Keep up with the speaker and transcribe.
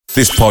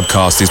This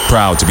podcast is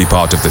proud to be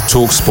part of the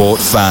TalkSport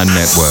Fan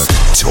Network.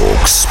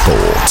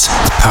 TalkSport.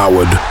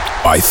 Powered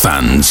by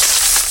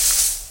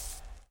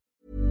fans.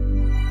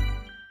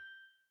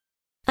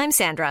 I'm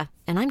Sandra,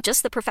 and I'm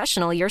just the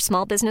professional your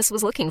small business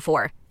was looking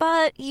for.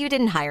 But you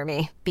didn't hire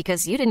me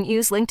because you didn't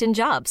use LinkedIn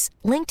Jobs.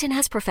 LinkedIn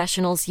has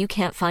professionals you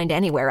can't find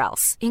anywhere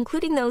else,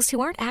 including those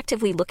who aren't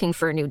actively looking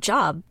for a new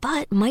job,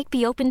 but might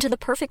be open to the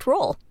perfect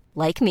role,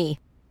 like me.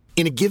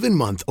 In a given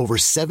month, over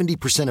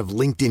 70% of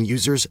LinkedIn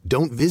users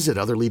don't visit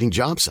other leading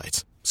job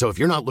sites. So if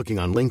you're not looking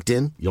on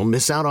LinkedIn, you'll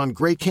miss out on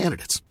great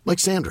candidates like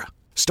Sandra.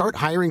 Start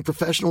hiring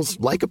professionals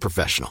like a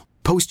professional.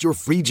 Post your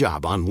free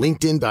job on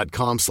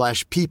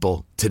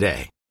linkedin.com/people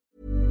today.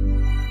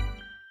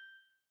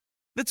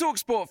 The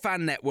TalkSport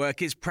Fan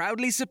Network is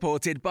proudly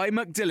supported by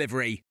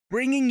McDelivery,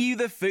 bringing you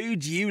the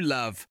food you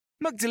love.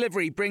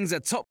 McDelivery brings a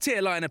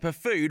top-tier lineup of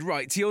food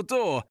right to your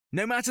door.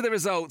 No matter the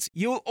result,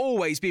 you'll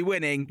always be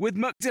winning with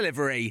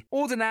McDelivery.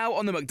 Order now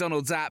on the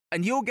McDonald's app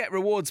and you'll get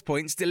rewards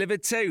points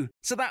delivered too.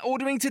 So that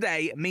ordering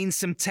today means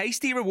some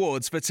tasty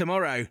rewards for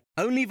tomorrow.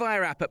 Only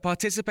via app at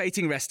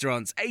participating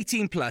restaurants.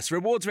 18 plus.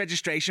 Rewards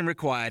registration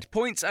required.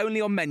 Points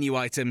only on menu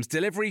items.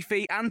 Delivery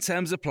fee and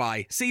terms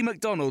apply. See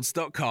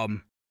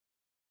mcdonalds.com.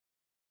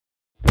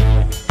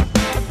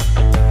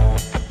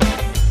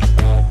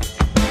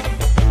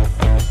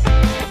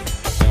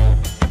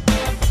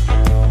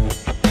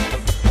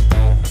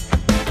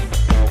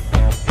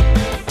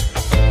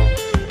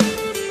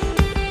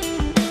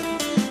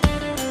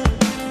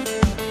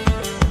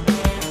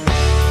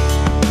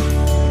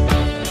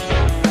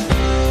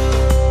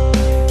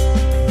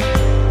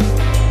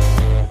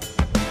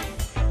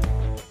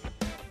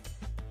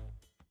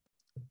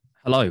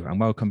 Hello and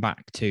welcome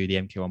back to the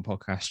MK1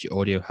 podcast, your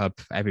audio hub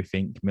for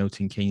everything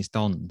Milton Keynes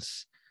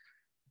Dons.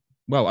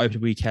 Well,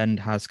 open weekend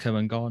has come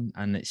and gone,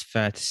 and it's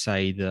fair to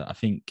say that I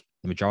think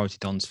the majority of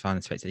Dons fans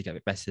expected it to get a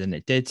bit better than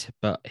it did,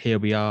 but here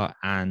we are,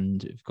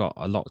 and we've got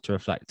a lot to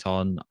reflect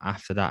on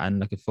after that and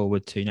looking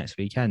forward to next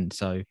weekend.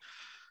 So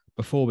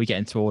before we get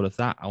into all of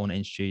that, I want to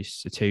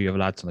introduce the two other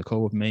lads on the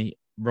call with me.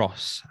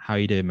 Ross, how are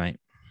you doing, mate?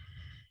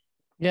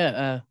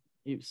 Yeah,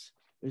 it was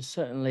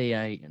certainly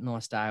a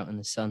nice day out in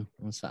the sun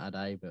on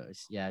Saturday, but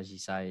as you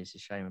say, it's a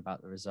shame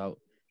about the result.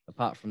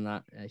 Apart from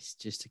that, it's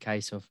just a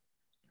case of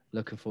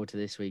looking forward to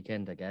this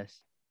weekend, I guess.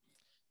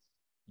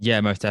 Yeah,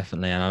 most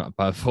definitely.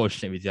 But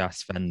unfortunately, we do have to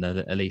spend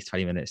at least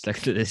 20 minutes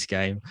looking at this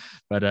game.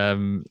 But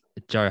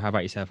Joe, how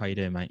about yourself? How you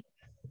doing, mate?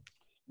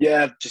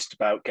 Yeah, just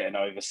about getting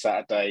over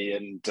Saturday,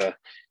 and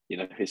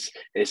it's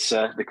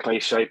the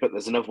cliche, but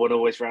there's another one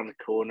always around the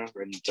corner,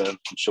 and I'm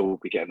sure we'll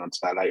be getting onto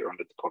that later on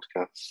in the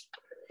podcast.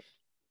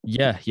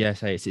 Yeah.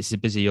 So it's a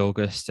busy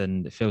August,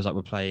 and it feels like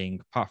we're playing,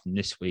 apart from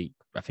this week,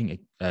 I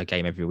think a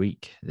game every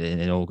week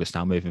in August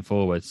now moving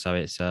forward. So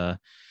it's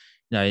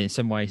in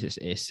some ways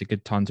it's a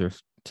good time to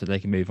they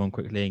can move on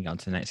quickly and get on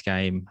to the next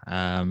game.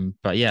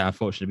 But yeah,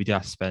 unfortunately, we do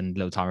have to spend a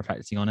little time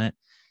reflecting on it.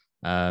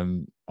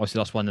 Obviously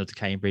lost 1-0 to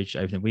Cambridge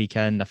over the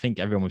weekend. I think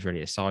everyone was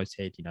really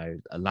excited.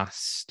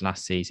 Last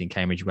season,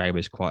 Cambridge Way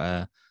was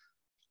quite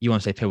you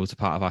want to say pivotal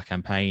part of our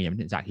campaign. I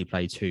didn't exactly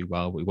play too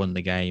well, but we won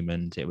the game,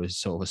 and it was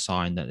sort of a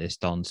sign that this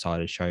Don side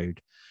had showed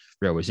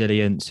real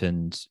resilience,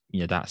 and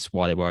that's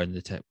why they were in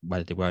the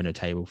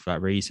table for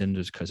that reason,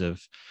 just because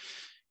of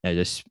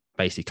just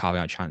basically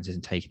carving out chances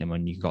and taking them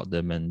when you got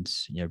them, and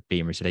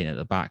being resilient at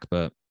the back.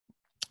 But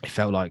it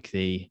felt like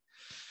in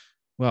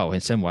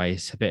some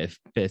ways, a bit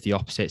of the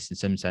opposites in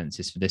some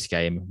senses for this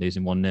game,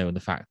 losing 1-0, and the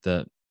fact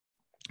that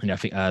I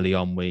think early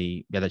on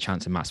we had a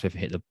chance of Matt Smith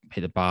hit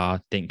the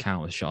bar, didn't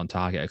count as a shot on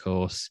target, of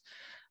course.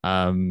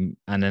 And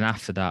then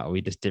after that,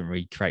 we just didn't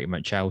really create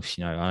much else.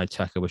 I know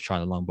Tucker was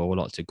trying to long ball a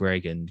lot to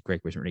Greg, and Greg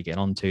wasn't really getting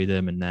onto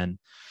them. And then,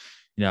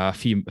 a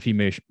few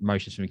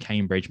motions from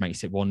Cambridge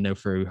makes it 1-0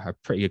 through a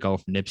pretty good goal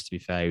from Nibs, to be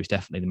fair. He was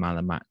definitely the man of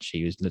the match.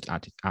 He was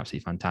absolutely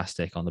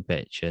fantastic on the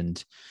pitch.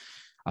 And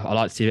I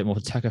like to see a bit more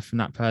from Tucker from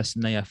that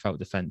personally. I felt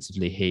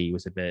defensively he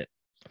was a bit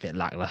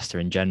lackluster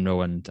in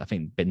general, and I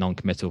think a bit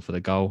non-committal for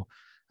the goal.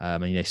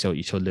 And you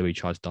saw Louis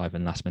tried to dive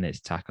in last minute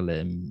to tackle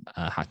him,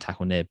 had to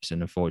tackle Nibs,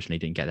 and unfortunately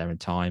didn't get there in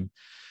time.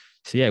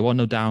 So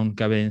 1-0 down,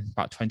 going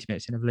about 20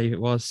 minutes in, I believe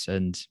it was.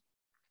 And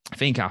I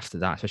think after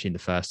that, especially in the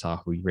first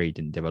half, we really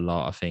didn't do a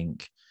lot. I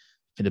think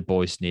the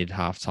boys needed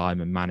half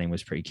time, and Manning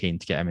was pretty keen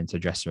to get him into the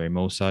dressing room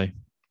also.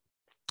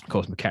 Of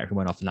course, McKechnie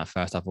went off in that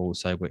first half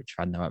also, which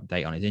had no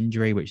update on his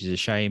injury, which is a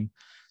shame.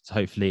 So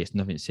hopefully it's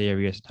nothing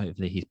serious.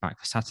 Hopefully he's back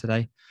for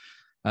Saturday.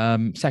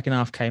 Second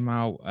half came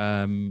out,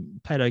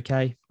 played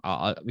okay.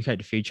 We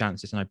created a few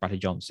chances. I know Bradley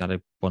Johnson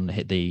had one that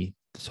hit the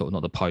sort of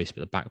not the post,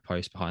 but the back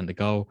post behind the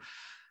goal.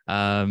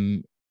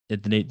 The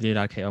new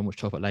lad came on,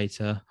 which we'll talk about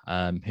later,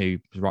 who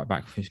was right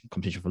back for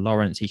competition for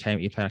Lawrence. He came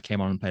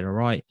on and played all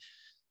right.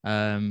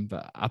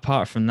 But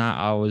apart from that,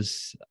 I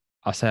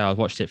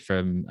watched it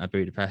from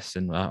Budapest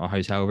and our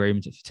hotel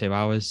rooms for 2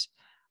 hours,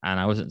 and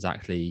I wasn't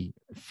exactly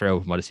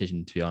thrilled with my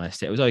decision, to be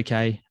honest. It was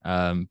okay,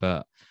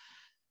 but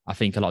I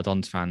think a lot of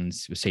Dons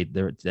fans will see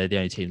they're the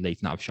only team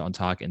leading that have shot on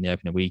target in the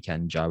opening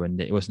weekend, Joe, and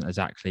it wasn't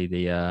exactly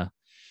the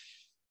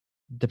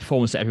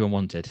performance that everyone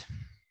wanted.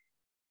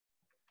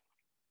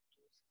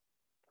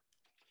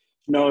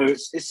 No, it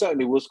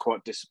certainly was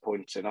quite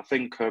disappointing. I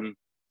think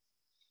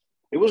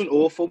it wasn't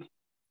awful.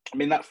 I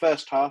mean, that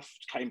first half,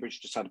 Cambridge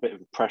just had a bit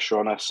of pressure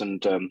on us,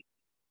 and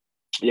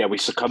we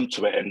succumbed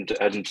to it,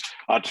 and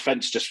our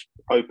defence just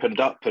opened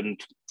up. And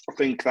I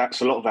think a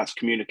lot of that's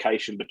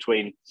communication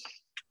between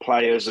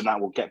players, and that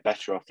will get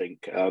better. I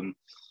think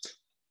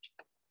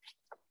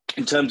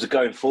in terms of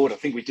going forward, I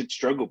think we did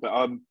struggle, but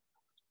I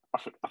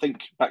think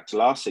back to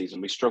last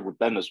season, we struggled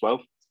then as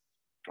well.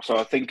 So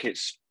I think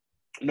it's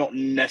not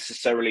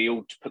necessarily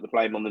all to put the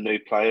blame on the new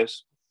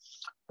players.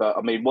 But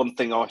I mean, one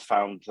thing I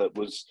found that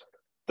was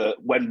that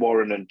when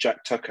Warren and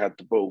Jack Tucker had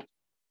the ball,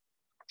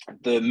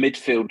 the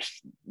midfield,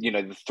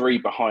 the three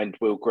behind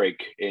Will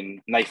Grigg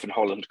in Nathan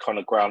Holland,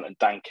 Connor Grant and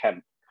Dan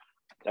Kemp,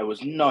 there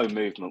was no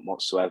movement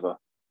whatsoever.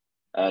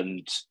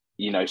 And,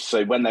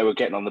 so when they were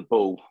getting on the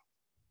ball,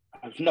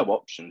 there was no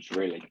options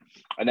really.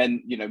 And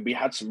then, we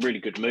had some really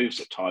good moves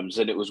at times.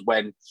 And it was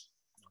when,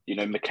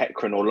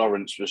 McEachran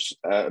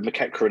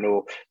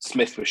or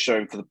Smith was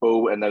showing for the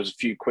ball, and there was a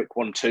few quick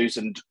 1-2s,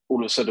 and all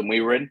of a sudden we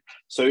were in.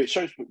 So it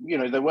shows,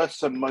 there were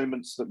some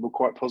moments that were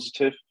quite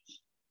positive.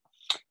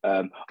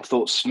 I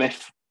thought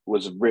Smith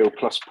was a real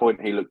plus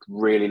point. He looked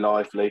really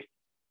lively.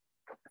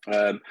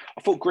 I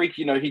thought Grigg,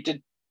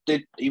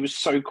 he was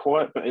so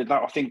quiet, but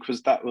that I think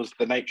was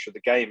the nature of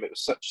the game. It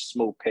was such a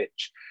small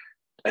pitch,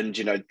 and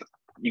you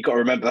got to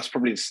remember that's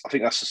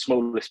the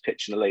smallest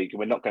pitch in the league, and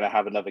we're not going to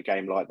have another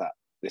game like that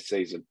this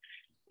season.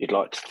 You'd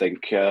like to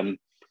think. But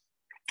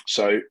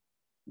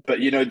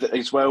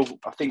as well,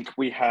 I think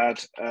we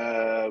had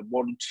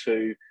 1,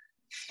 2,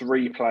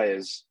 3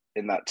 players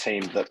in that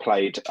team that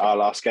played our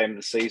last game of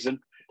the season,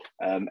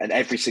 and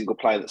every single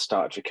player that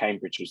started for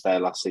Cambridge was there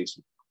last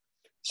season.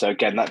 So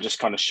again, that just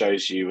kind of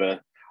shows you.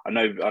 I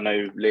know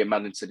Liam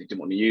Manning said he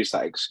didn't want to use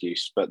that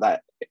excuse, but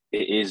that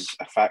it is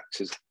a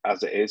fact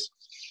as it is.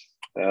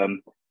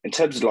 In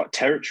terms of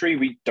territory,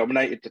 we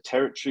dominated the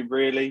territory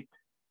really,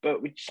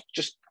 but we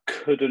just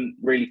couldn't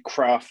really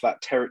craft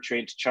that territory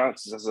into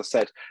chances. As I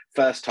said,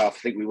 first half, I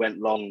think we went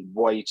long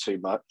way too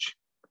much.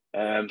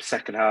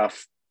 Second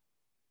half,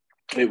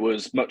 it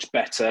was much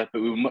better,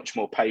 but we were much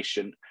more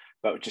patient,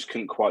 but we just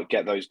couldn't quite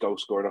get those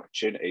goal-scoring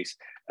opportunities.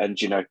 And,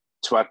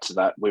 to add to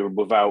that, we were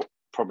without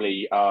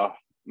probably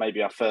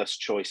maybe our first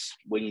choice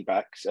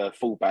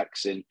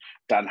fullbacks in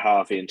Dan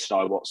Harvey and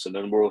Tanai Watson,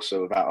 and we're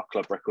also without our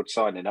club record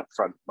signing up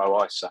front,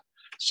 Mo Isa.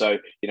 So,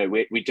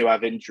 we do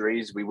have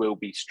injuries, we will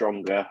be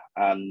stronger,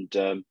 and,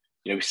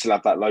 we still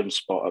have that loan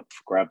spot up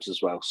for grabs as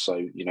well.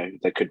 So,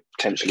 there could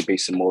potentially be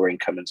some more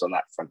incomings on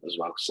that front as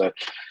well. So,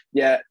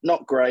 yeah,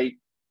 not great,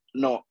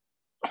 not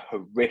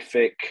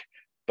horrific,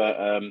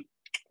 but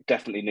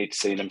definitely need to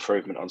see an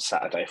improvement on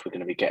Saturday if we're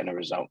going to be getting a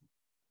result.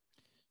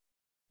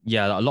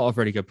 Yeah, a lot of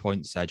really good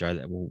points there, Joe,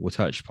 that we'll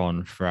touch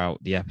upon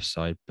throughout the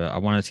episode. But I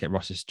wanted to get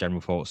Ross's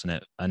general thoughts on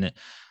it. And I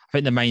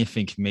think the main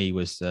thing for me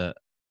was that,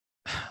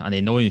 and the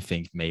annoying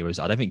thing for me was,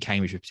 I don't think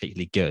Cambridge were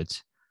particularly good,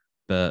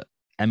 but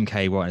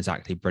MK weren't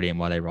exactly brilliant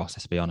while they were, Ross,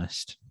 let's be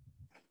honest.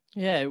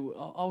 Yeah,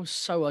 I was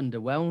so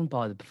underwhelmed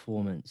by the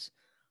performance.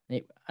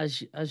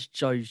 As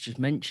Joe's just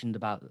mentioned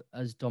about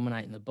us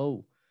dominating the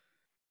ball,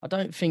 I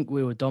don't think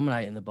we were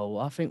dominating the ball.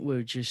 I think we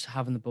were just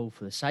having the ball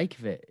for the sake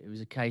of it. It was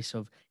a case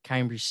of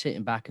Cambridge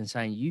sitting back and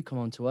saying, you come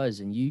on to us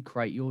and you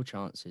create your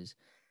chances.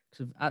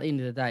 Because at the end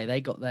of the day, they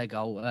got their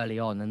goal early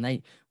on,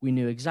 and we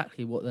knew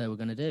exactly what they were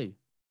going to do.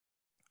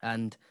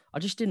 And I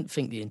just didn't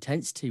think the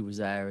intensity was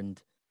there,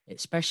 and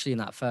especially in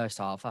that first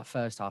half. That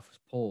first half was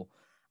poor.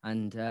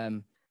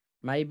 And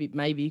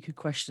maybe you could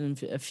question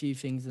a few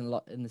things in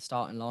the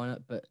starting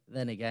lineup, but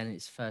then again,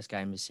 it's first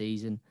game of the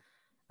season,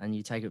 and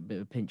you take a bit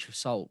of a pinch of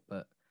salt.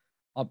 But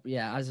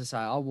as I say,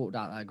 I walked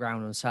out that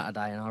ground on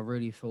Saturday, and I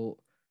really thought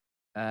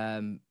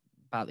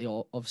about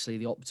the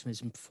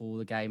optimism before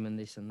the game and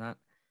this and that.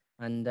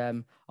 And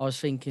I was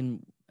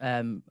thinking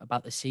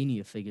about the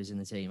senior figures in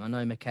the team. I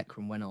know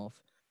McEachran went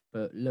off,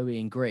 but Louis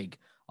and Grigg,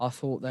 I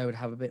thought they would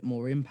have a bit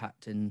more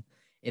impact in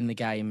the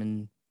game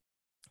and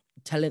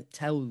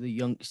tell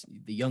the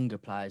younger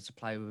players to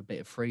play with a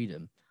bit of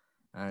freedom.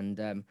 And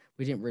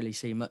we didn't really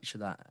see much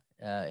of that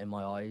in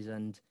my eyes.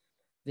 And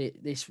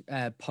this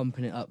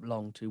pumping it up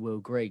long to Will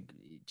Grigg,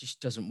 it just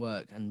doesn't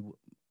work. And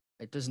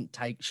it doesn't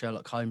take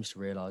Sherlock Holmes to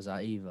realise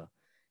that either.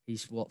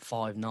 He's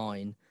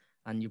 5'9",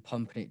 and you're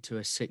pumping it to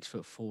a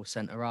 6'4"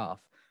 centre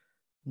half.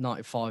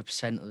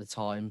 95% of the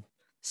time,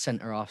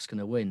 centre half's going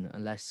to win,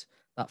 unless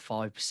that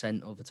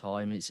 5% of the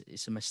time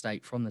it's a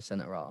mistake from the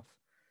centre half.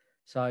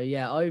 So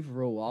yeah,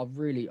 overall,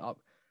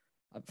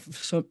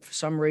 for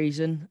some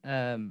reason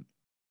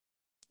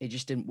it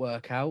just didn't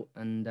work out,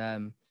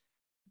 and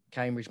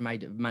Cambridge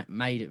made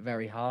it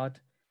very hard.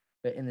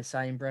 But in the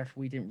same breath,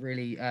 we didn't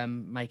really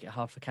make it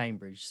hard for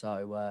Cambridge.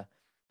 So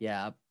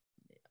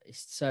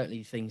it's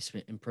certainly things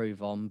to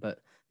improve on. But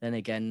then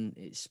again,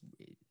 it's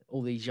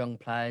all these young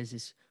players.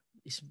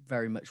 It's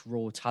very much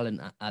raw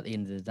talent at the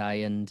end of the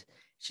day, and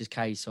it's just a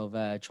case of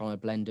trying to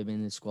blend them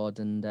in the squad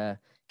and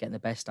getting the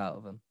best out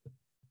of them.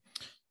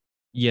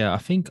 Yeah, I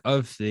think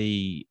of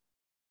the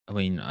I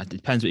mean, it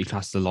depends what you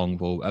class as a long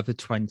ball. Of the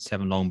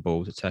 27 long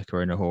balls that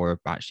Tucker and Ahura have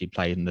actually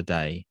played in the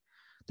day,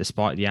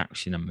 despite the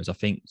action numbers, I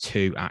think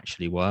 2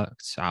 actually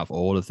worked out of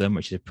all of them,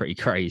 which is a pretty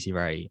crazy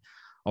rate.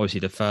 Obviously,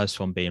 the first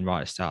one being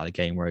right at the start of the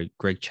game where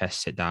Greg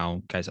chests it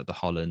down, goes up to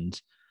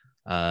Holland.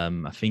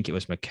 I think it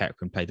was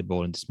McEachran played the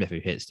ball into Smith who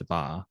hits the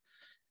bar.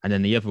 And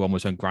then the other one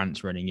was when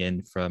Grant's running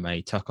in from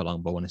a Tucker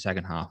long ball in the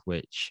second half,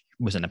 which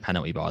wasn't a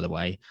penalty, by the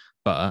way.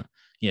 But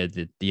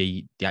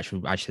the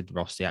actual, I said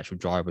Ross, the actual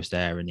drive was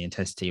there and the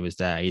intensity was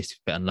there. He's a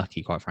bit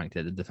unlucky, quite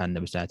frankly, that the defender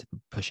was there to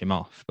push him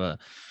off. But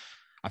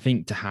I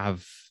think to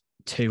have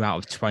 2 out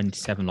of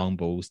 27 long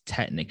balls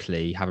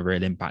technically have a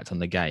real impact on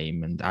the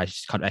game. And I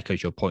just kind of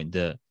echoes your point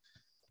that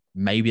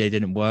maybe they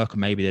didn't work, or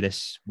maybe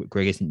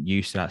Greg isn't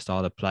used to that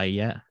style of play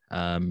yet.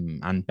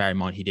 And bear in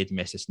mind, he did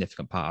miss a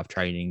significant part of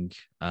training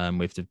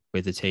with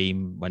the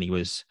team when he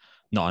was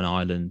not in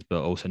Ireland,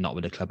 but also not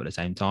with the club at the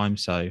same time.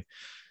 So,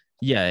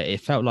 yeah,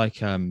 it felt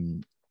like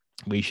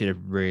we should have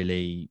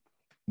really,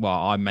 I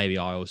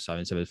also,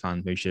 and some of the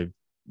fans, we should have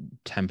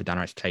tempered down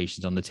our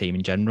expectations on the team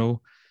in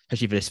general,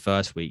 especially for this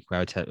first week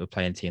where we're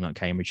playing a team like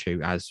Cambridge,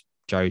 who, as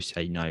Joe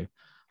said, a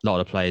lot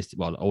of the players,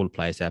 all the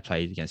players there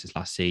played against us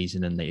last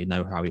season and they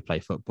know how we play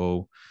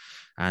football.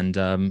 And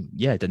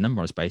the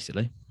number on us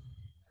basically.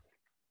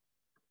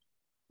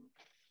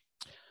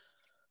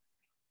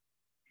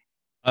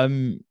 I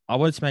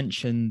wanted to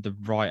mention the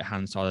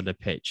right-hand side of the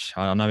pitch.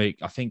 I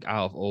think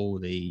out of all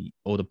the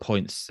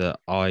points that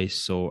I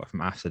saw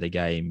from after the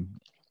game,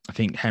 I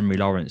think Henry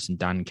Lawrence and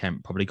Dan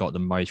Kemp probably got the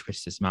most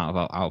criticism out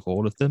of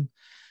all of them.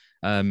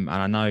 And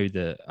I know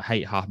that I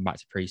hate harping back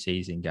to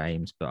pre-season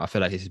games, but I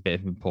feel like it's a bit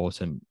of an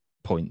important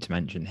point to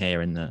mention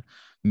here in that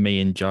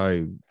me and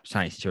Joe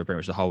sat next to each other pretty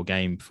much the whole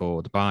game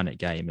for the Barnet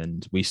game.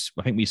 And I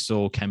think we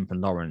saw Kemp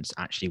and Lawrence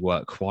actually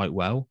work quite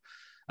well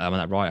on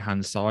that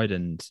right-hand side.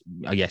 And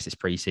I guess it's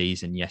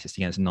pre-season. Yes, it's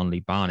against a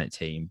non-league Barnet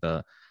team, but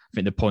I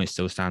think the point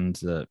still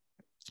stands that,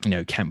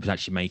 Kemp was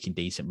actually making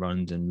decent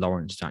runs and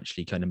Lawrence was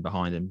actually cutting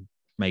behind him,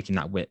 making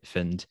that width.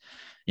 And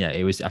I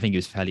think it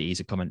was a fairly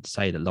easy comment to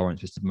say that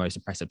Lawrence was the most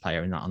impressive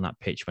player on that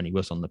pitch when he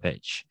was on the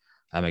pitch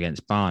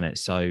against Barnet.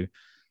 So,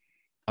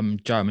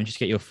 Joe, I'm just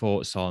get your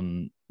thoughts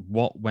on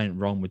what went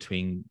wrong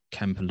between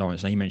Kemp and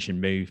Lawrence. I know you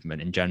mentioned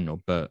movement in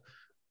general, but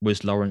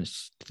was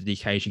Lawrence, did the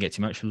occasion get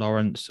too much for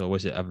Lawrence, or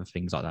was it other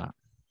things like that?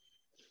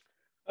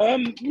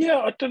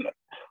 I don't know.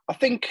 I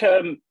think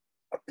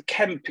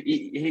Kemp,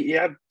 he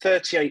had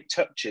 38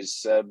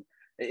 touches.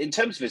 In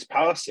terms of his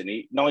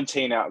passing,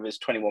 19 out of his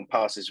 21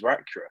 passes were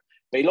accurate,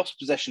 but he lost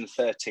possession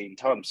 13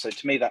 times. So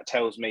to me, that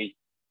tells me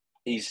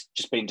he's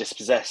just been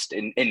dispossessed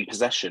in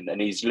possession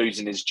and he's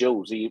losing his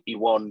duels. He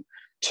won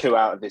 2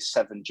 out of his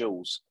 7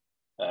 duels,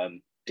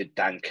 did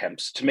Dan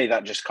Kemp. So to me,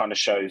 that just kind of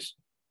shows,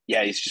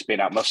 he's just been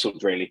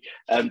out-muscled, really.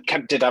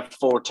 Kemp did have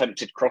 4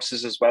 attempted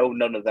crosses as well.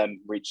 None of them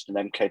reached an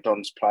MK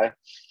Dons player.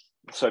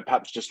 So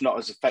perhaps just not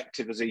as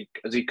effective as he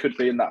could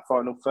be in that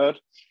final third.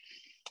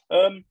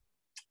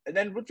 And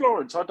then with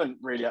Lawrence, I don't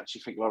really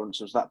actually think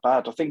Lawrence was that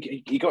bad. I think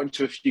he got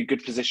into a few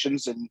good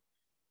positions and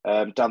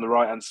down the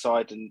right-hand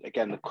side. And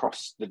again, the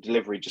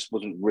delivery just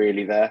wasn't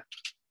really there.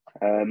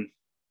 If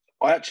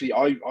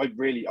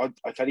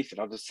anything,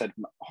 I'd have said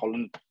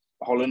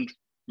Holland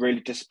really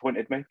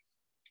disappointed me.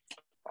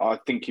 I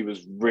think he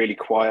was really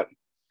quiet.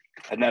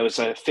 And there was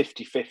a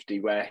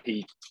 50-50 where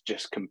he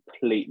just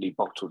completely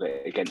bottled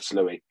it against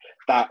Louis.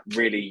 That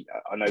really,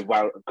 I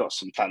know, got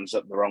some fans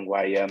up the wrong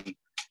way.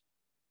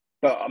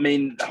 But I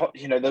mean,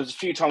 there was a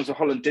few times where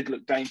Holland did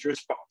look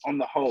dangerous, but on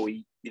the whole,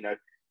 he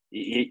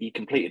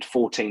completed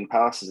 14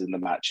 passes in the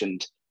match,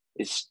 and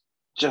it's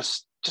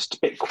just a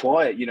bit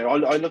quiet.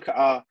 I look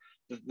at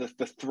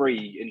the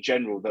 3 in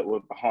general that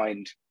were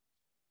behind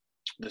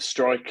the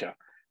striker,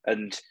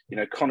 and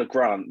Connor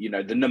Grant,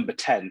 the number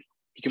 10,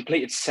 he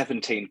completed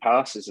 17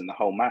 passes in the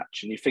whole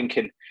match, and you're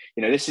thinking,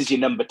 this is your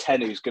number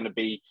 10 who's going to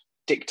be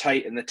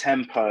dictating the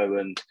tempo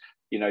and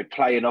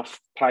playing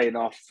off players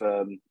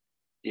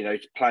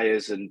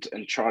and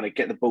trying to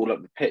get the ball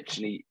up the pitch,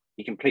 and he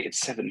completed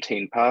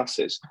 17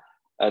 passes.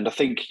 And I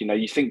think,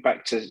 you think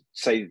back to,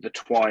 say, the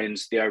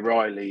Twines, the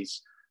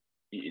O'Reillys,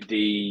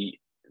 the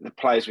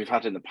players we've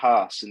had in the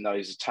past in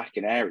those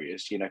attacking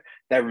areas,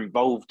 they're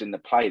involved in the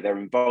play, they're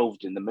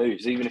involved in the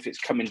moves, even if it's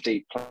coming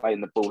deep,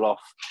 playing the ball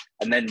off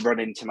and then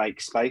running to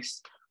make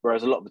space.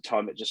 Whereas a lot of the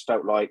time it just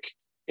felt like,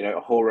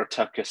 Ahura,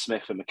 Tucker,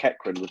 Smith and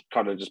McEachran were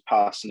kind of just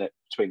passing it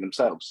between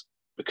themselves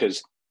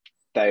because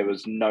there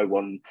was no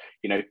one,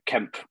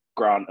 Kemp,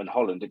 Grant and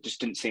Holland. It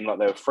just didn't seem like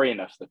they were free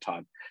enough at the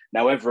time.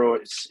 Now, whether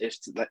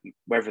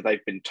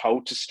they've been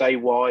told to stay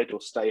wide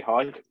or stay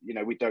high,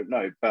 we don't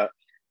know. But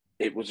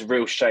it was a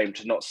real shame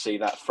to not see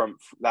that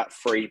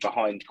free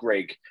behind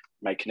Greg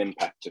make an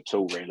impact at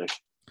all, really.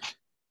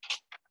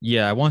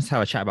 Yeah, I want to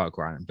have a chat about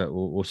Grant, but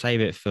we'll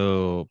save it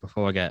for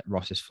before I get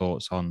Ross's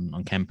thoughts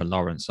on Kemp and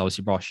Lawrence.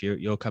 Obviously, Ross,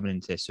 you're coming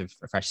into this with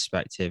a fresh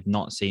perspective,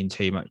 not seeing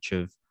too much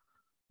of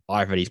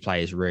either of these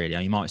players, really.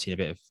 You might have seen a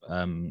bit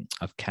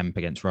of Kemp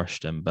against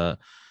Rushden, but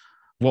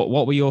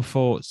What were your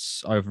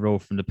thoughts overall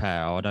from the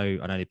pair? I know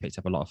they picked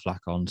up a lot of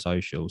flack on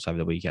socials over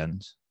the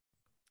weekend.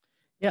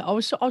 Yeah, I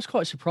was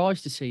quite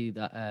surprised to see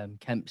that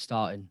Kemp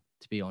starting.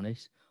 To be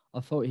honest, I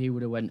thought he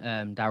would have went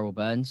Daryl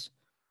Burns.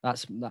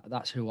 That's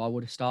who I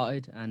would have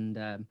started,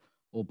 and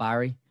or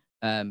Barry,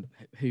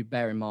 who,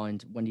 bear in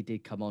mind, when he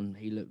did come on,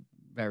 he looked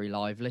very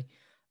lively.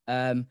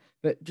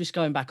 But just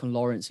going back on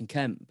Lawrence and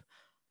Kemp,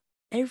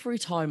 every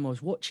time I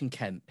was watching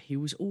Kemp, he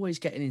was always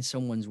getting in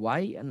someone's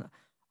way, and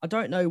I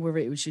don't know whether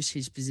it was just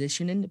his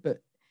positioning,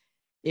 but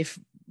if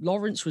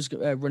Lawrence was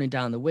running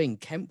down the wing,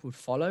 Kemp would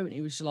follow, and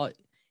he was like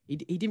he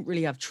didn't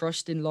really have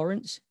trust in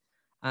Lawrence,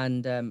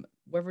 and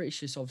whether it's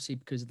just obviously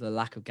because of the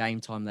lack of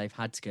game time they've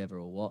had together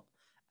or what,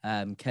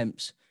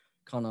 Kemp's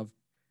kind of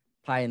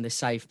playing the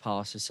safe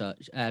pass as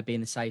such,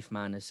 being the safe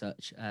man as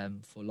such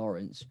for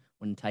Lawrence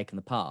when taking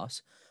the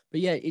pass.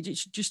 But yeah, it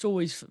just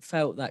always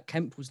felt that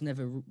Kemp was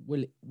never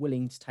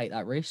willing to take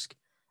that risk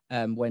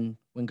when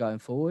going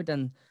forward,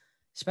 and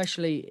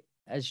especially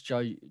as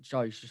Joe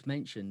just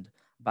mentioned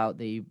about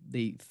the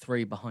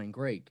three behind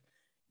Greg.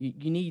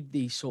 You need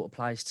these sort of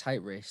players to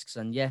take risks,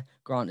 and yeah,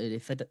 granted,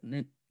 if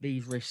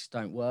these risks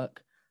don't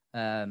work,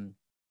 then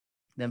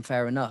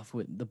fair enough,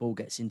 the ball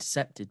gets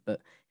intercepted.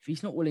 But if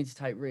he's not willing to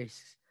take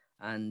risks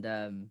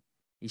and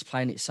he's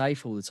playing it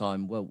safe all the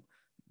time, well,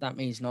 that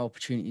means no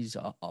opportunities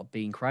are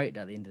being created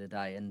at the end of the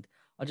day. And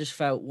I just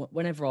felt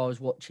whenever I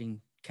was watching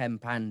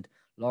Kemp and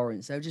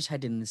Lawrence, they were just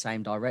heading in the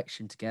same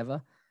direction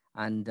together.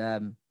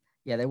 And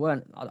yeah, they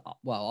weren't.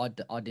 I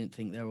didn't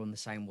think they were on the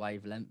same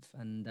wavelength.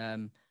 And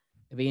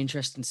it'd be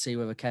interesting to see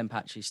whether Kemp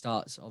actually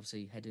starts,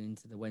 obviously heading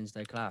into the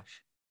Wednesday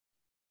clash.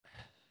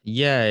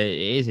 Yeah, it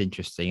is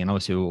interesting, and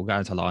obviously we'll go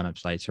into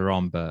lineups later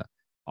on. But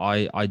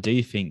I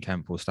do think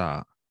Kemp will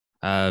start.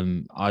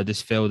 I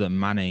just feel that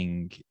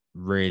Manning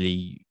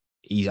really.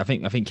 I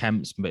think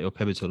Kemp's more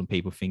pivotal than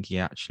people think he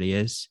actually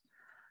is.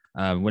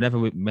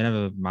 Whenever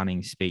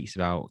Manning speaks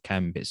about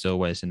Kemp, it's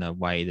always in a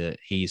way that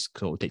he's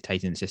sort of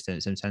dictating the system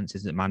in some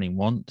senses that Manning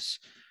wants,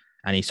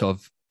 and he sort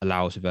of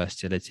allows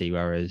versatility.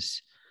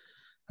 Whereas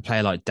a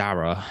player like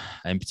Dara,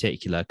 in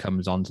particular,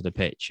 comes onto the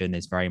pitch and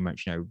is very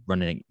much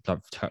running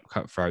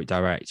cutthroat,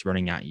 direct,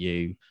 running at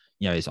you.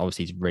 He's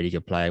obviously a really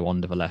good player,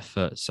 wonderful left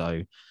foot.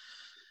 So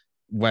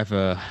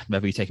whether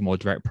you take a more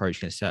direct approach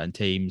against certain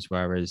teams,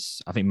 whereas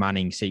I think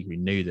Manning secretly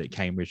knew that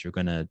Cambridge were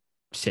going to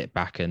sit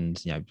back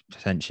and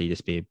potentially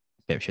just be a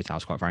bit of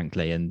shithouse, quite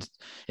frankly. And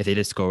if they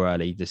did score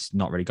early, just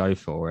not really go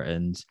for it.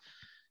 And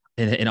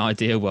in an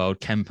ideal world,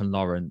 Kemp and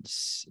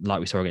Lawrence,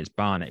 like we saw against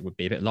Barnet, would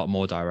be a lot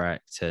more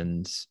direct,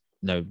 and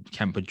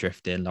Kemp would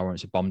drift in,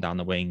 Lawrence would bomb down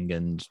the wing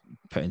and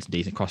put in some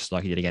decent crosses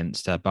like he did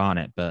against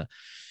Barnet, but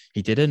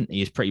he didn't.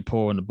 He was pretty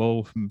poor on the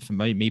ball for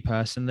me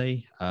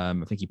personally. I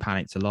think he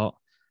panicked a lot.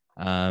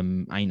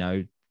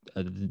 The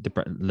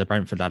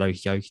Brentford lad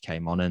Oki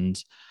came on,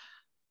 and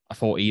I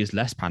thought he was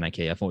less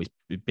panicky. I thought he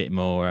was a bit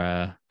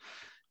more,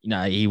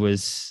 he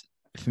was,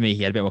 for me,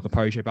 he had a bit more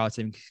composure about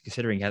him,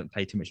 considering he hadn't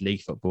played too much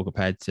league football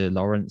compared to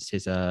Lawrence.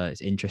 Is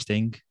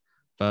interesting.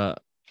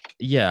 But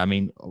yeah, I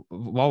mean,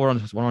 while we're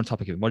on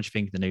topic of it, what do you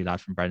think of the new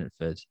lad from Brentford?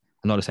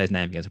 I'm not going to say his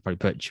name because I'll probably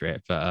butcher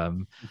it, but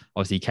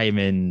obviously he came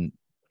in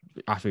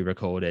after we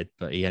recorded,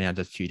 but he only had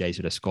a few days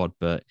with the squad.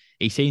 But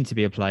he seemed to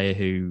be a player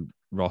who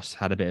Ross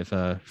had a bit of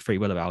a free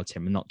will about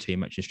him and not too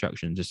much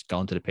instruction, just go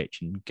onto the pitch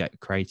and get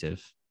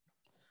creative.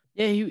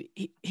 Yeah,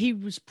 he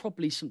was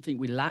probably something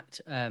we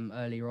lacked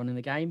earlier on in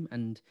the game.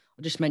 And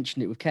I just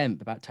mentioned it with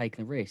Kemp about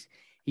taking the risk.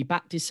 He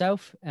backed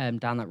himself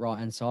down that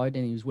right-hand side,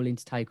 and he was willing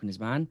to take on his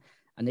man.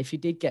 And if he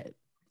did get,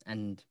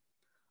 and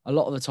a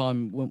lot of the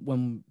time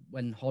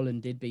when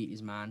Holland did beat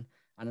his man,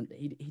 and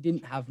he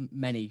didn't have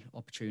many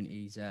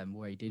opportunities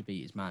where he did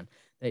beat his man,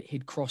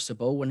 he'd cross the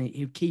ball and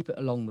he'd keep it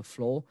along the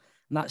floor.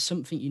 And that's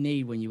something you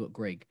need when you're at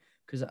Greg,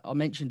 because I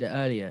mentioned it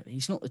earlier.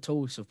 He's not the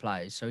tallest of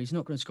players, so he's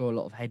not going to score a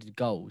lot of headed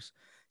goals.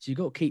 So you've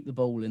got to keep the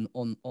ball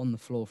on the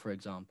floor, for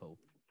example.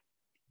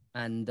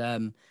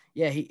 And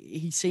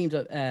he seemed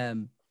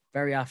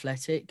very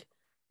athletic.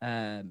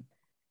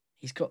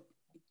 He's got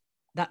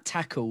that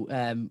tackle.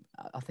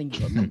 I think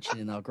it got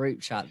mentioned in our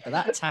group chat, but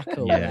that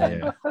tackle,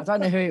 I don't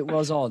know who it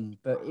was on,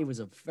 but it was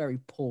a very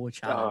poor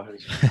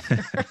challenge.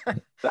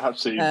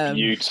 Absolutely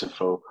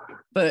beautiful.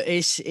 But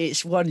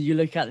it's one you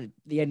look at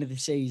the end of the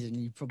season,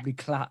 you probably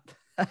clap.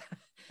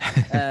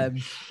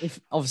 if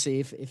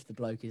the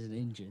bloke isn't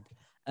injured.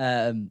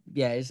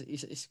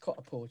 It's quite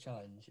a poor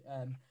challenge.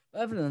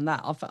 But other than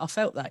that, I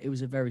felt that it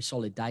was a very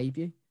solid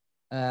debut.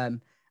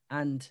 And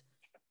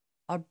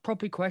I'd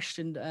probably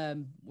questioned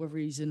whether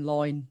he's in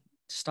line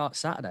to start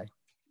Saturday.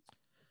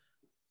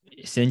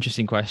 It's an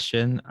interesting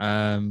question.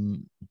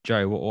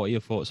 Joe, what are your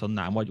thoughts on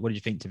that? And what did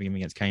you think to begin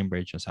against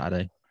Cambridge on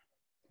Saturday?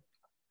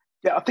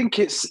 Yeah, I think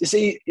it's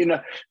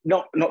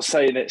not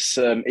saying it's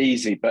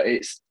easy, but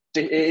it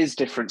is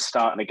different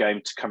starting a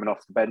game to coming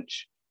off the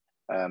bench,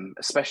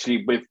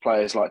 especially with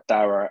players like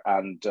Dara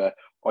and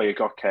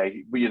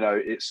Oyegoke.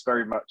 It's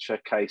very much a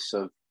case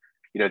of,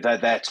 they're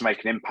there to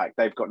make an impact.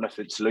 They've got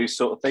nothing to lose,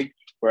 sort of thing.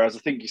 Whereas I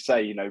think you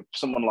say,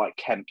 someone like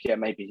Kemp,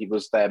 maybe he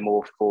was there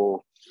more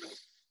for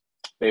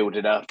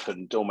building up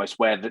and almost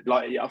where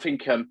I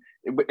think in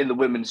the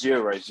women's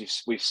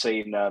Euros we've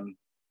seen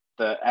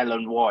that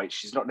Ellen White,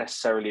 she's not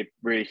necessarily a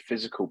really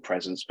physical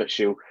presence, but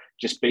she'll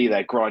just be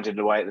there grinding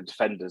away at the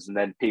defenders, and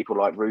then people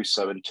like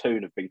Russo and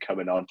Toon have been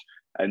coming on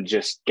and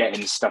just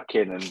getting stuck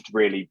in and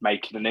really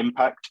making an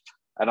impact.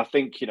 And I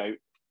think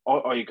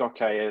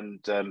Oyegoke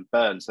and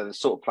Burns, they're the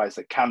sort of players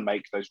that can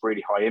make those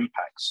really high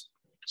impacts.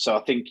 So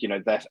I think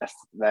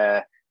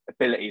their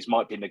abilities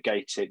might be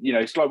negated.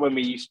 It's like when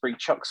we used to bring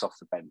Chucks off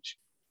the bench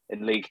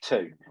in League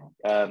Two.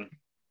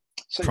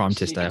 Prime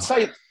Tisdale.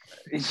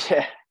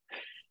 Yeah.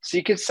 So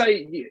you could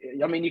say,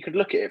 you could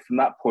look at it from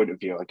that point of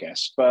view, I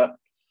guess. But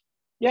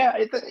yeah,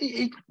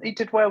 he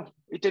did well.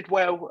 He did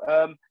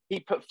well. He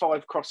put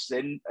 5 crosses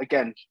in.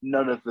 Again,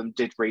 none of them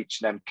did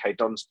reach an MK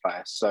Dons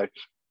player. So,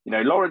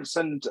 Lawrence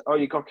and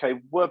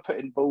Oyegoke were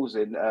putting balls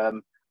in.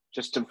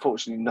 Just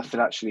unfortunately, nothing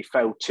actually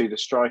fell to the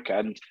striker.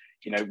 And,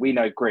 we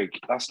know Grigg,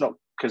 that's not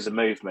because of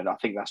movement. I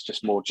think that's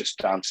just more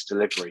down to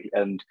delivery.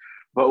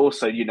 But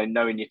also,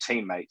 knowing your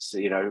teammates,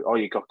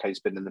 Oyegoke's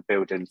been in the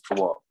building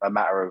for a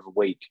matter of a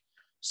week.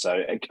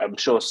 So I'm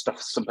sure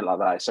something like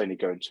that, it's only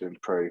going to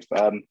improve.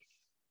 But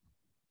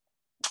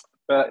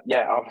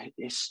yeah,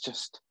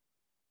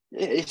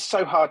 it's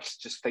so hard to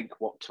just think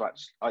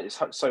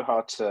it's so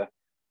hard to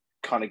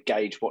kind of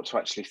gauge what to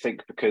actually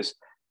think, because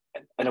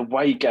an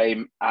away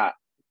game at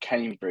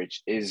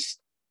Cambridge it's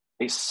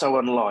so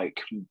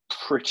unlike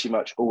pretty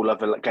much all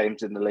other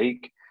games in the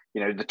league.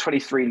 The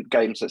 23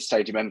 games at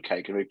Stadium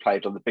MK can be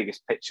played on the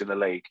biggest pitch in the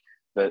league.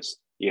 That's,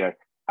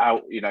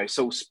 out, it's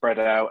all spread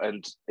out,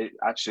 and it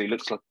actually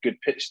looks like a good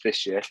pitch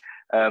this year.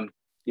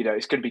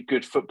 It's going to be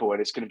good football,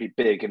 and it's going to be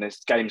big, and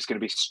this game's going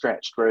to be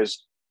stretched. Whereas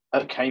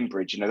at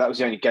Cambridge, that was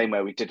the only game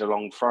where we did a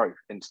long throw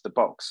into the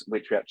box,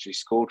 which we actually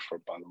scored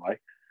from, by the way.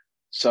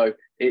 So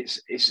it's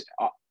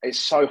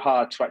so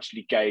hard to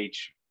actually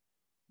gauge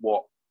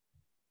what,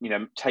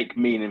 take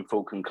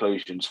meaningful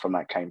conclusions from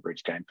that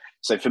Cambridge game.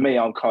 So for me,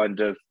 I'm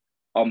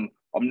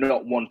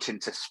not wanting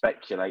to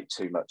speculate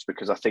too much,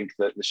 because I think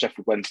that the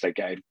Sheffield Wednesday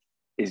game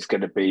is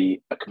going to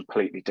be a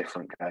completely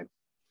different game.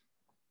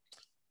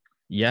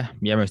 Yeah,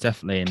 most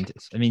definitely. And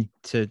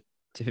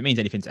if it means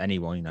anything to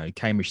anyone,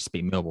 Cambridge just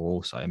beat Millwall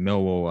also. And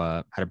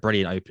Millwall had a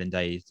brilliant opening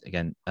day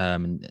again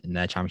in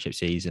their championship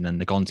season, and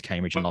they've gone to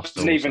Cambridge and lost. It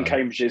wasn't even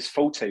Cambridge's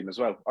full team as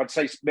well. I'd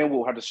say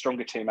Millwall had a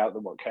stronger team out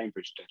than what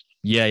Cambridge did.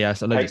 Yeah.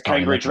 So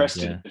Cambridge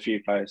rested a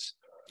few players.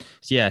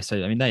 So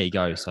there you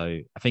go. So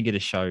I think it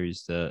just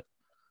shows that,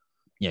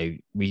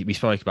 we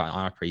spoke about in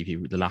our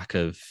preview the lack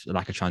of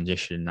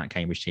transition in that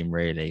Cambridge team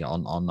really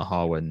on the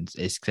whole, and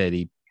it's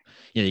clearly,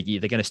 they're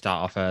going to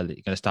start off early,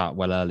 going to start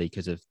well early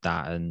because of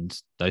that, and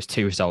those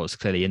 2 results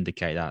clearly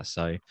indicate that.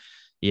 So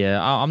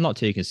yeah, I'm not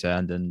too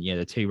concerned. And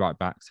the 2 right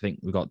backs, I think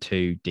we've got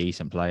 2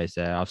 decent players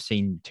there. I've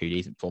seen 2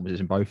 decent performances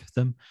in both of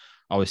them.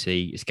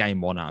 Obviously, it's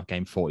game 1 out of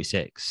game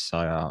 46,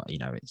 so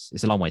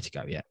it's a long way to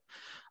go yet.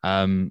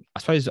 I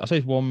suppose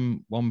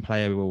one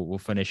player we'll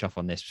finish off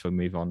on this before we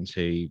move on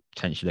to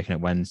potentially looking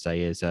at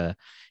Wednesday is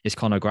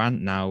Conor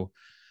Grant. Now,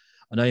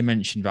 I know you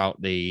mentioned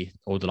about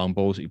all the long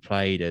balls that we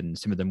played, and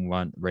some of them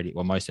weren't really,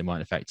 well, most of them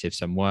weren't effective,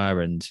 some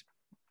were, and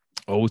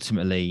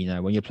ultimately,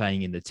 when you're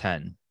playing in the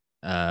 10,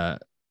 a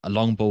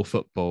long ball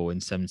football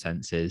in some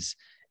senses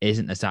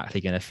isn't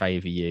exactly going to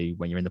favour you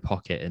when you're in the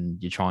pocket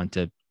and you're trying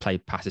to play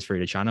passes through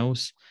the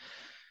channels.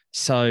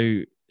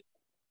 So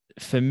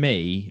for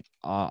me,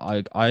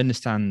 I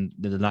understand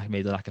the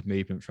lack of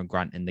movement from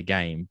Grant in the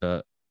game,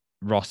 but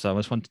Ross, I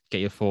just want to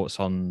get your thoughts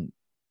on,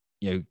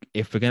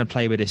 if we're going to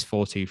play with this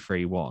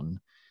 4-2-3-1,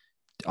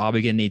 are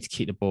we going to need to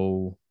keep the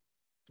ball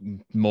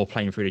more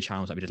playing through the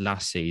channels like we did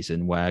last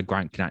season, where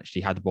Grant can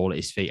actually have the ball at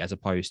his feet as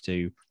opposed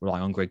to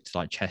relying on Grigg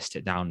to chest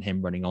it down and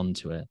him running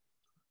onto it?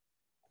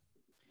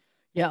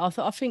 Yeah,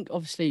 I think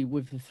obviously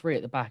with the 3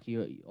 at the back,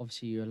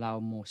 you allow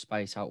more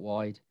space out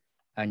wide,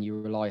 and you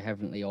rely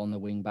heavily on the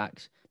wing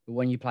backs. But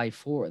when you play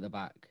 4 at the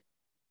back,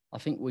 I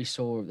think we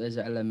saw there's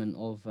an element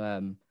of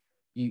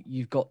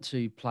you've got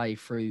to play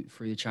through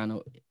the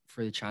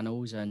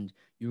channels, and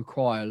you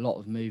require a lot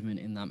of movement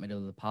in that middle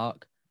of the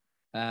park.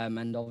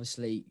 And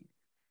obviously,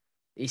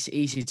 it's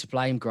easy to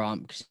blame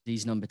Grant because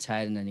he's number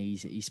 10 and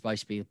he's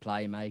supposed to be the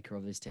playmaker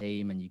of his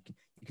team, and you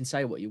can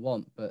say what you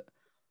want, but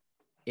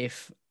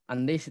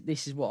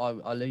this is what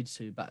I alluded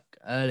to back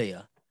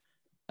earlier,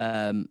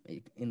 in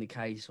the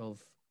case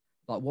of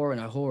like Warren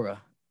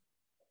O'Hora.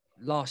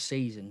 Last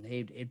season,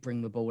 he'd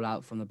bring the ball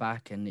out from the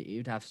back, and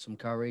he'd have some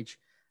courage,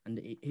 and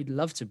he'd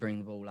love to bring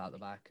the ball out the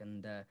back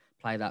and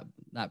play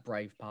that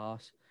brave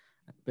pass.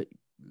 But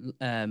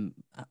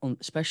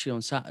especially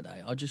on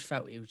Saturday, I just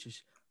felt he was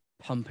just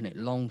pumping it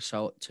long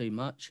too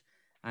much.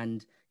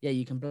 And yeah,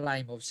 you can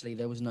blame, obviously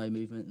there was no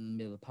movement in the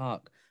middle of the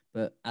park,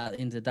 but at the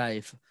end of the day,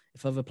 if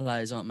other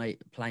players aren't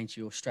playing to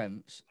your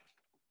strengths,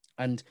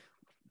 and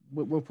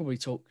we'll probably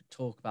talk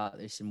about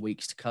this in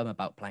weeks to come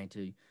about playing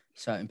to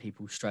certain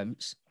people's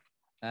strengths.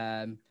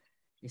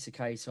 It's a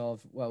case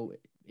of, well,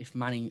 if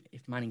Manning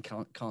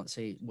can't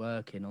see it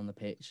working on the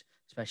pitch,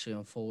 especially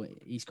on 4,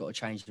 he's got to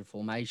change the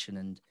formation.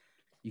 And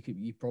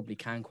you probably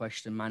can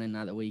question Manning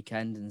at the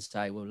weekend and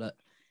say, well, look,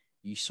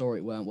 you saw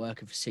it weren't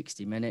working for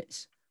 60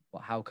 minutes.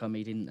 Well, how come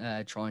he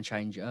didn't try and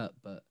change it up?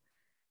 But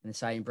in the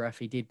same breath,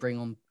 he did bring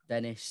on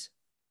Dennis,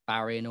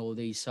 Barry, and all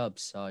these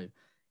subs. So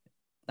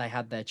they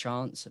had their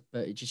chance,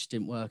 but it just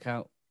didn't work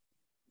out.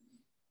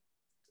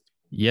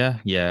 Yeah.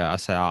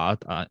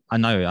 I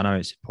know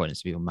it's important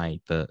to be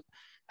made, but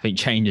I think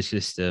change the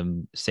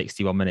system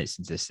 61 minutes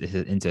into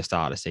the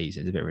start of the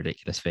season is a bit of a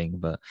ridiculous thing.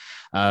 But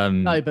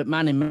no, but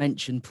Manning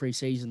mentioned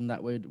pre-season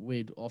that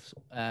we'd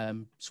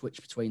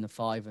switch between the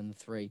 5 and the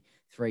 3,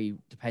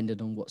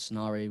 depending on what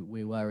scenario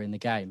we were in the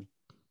game.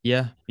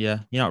 Yeah, you're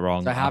not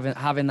wrong. So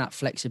having that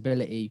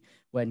flexibility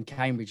when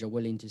Cambridge are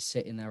willing to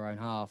sit in their own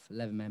half,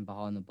 11 men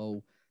behind the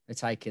ball,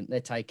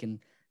 they're taking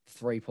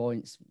 3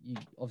 points.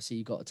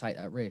 You've got to take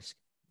that risk.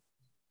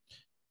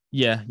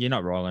 Yeah, you're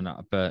not wrong on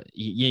that, but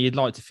you'd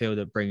like to feel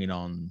that bringing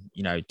on,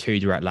 2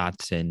 direct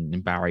lads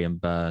in Barry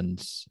and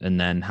Burns, and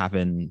then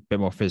having a bit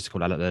more physical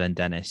than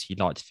Dennis,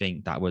 you'd like to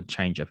think that would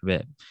change up a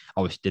bit.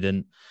 Obviously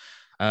didn't.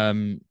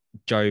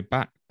 Joe,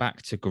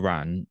 back to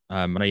Grant.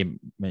 I know you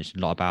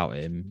mentioned a lot about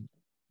him.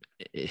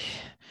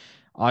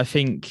 I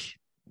think,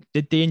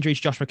 did the injuries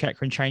to Josh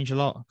McEachran change a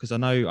lot? Because I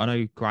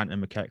know Grant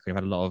and McEachran have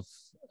had a lot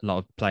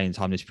of playing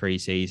time this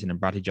pre-season, and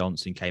Bradley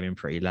Johnson came in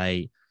pretty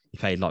late. He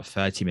played like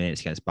 30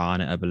 minutes against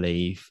Barnet, I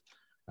believe.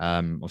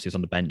 Obviously, he was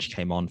on the bench,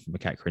 came on from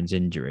McEachran's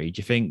injury. Do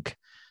you think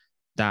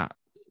that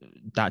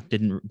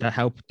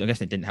help? I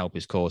guess it didn't help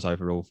his cause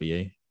overall for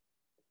you.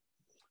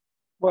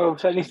 Well,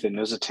 if anything,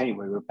 as a team,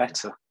 we were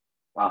better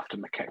after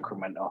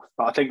McEachran went off.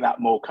 But I think that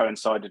more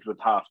coincided with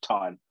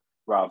half-time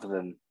rather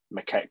than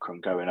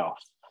McEachran going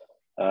off.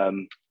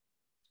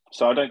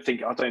 So I don't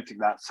think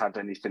that's had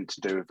anything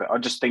to do with it. I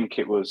just think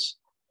it was.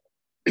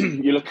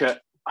 You look at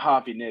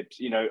Harvey Nibbs.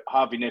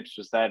 Harvey Nibbs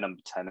was their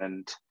number 10,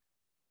 and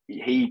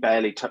he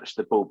barely touched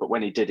the ball. But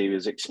when he did, he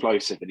was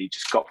explosive, and he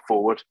just got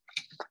forward.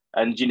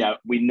 And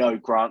we know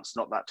Grant's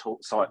not that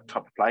type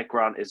of player.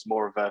 Grant is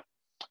more of a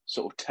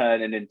sort of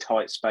turning in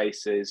tight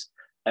spaces.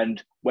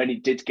 And when he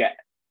did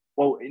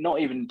not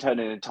even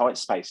turning in tight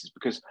spaces,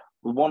 because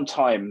one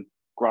time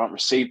Grant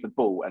received the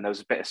ball and there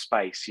was a bit of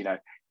space, he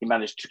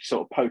managed to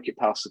sort of poke it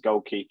past the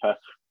goalkeeper,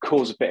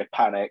 cause a bit of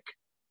panic,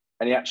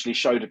 and he actually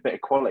showed a bit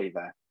of quality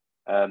there.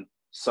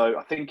 So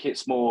I think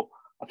it's more,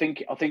 I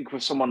think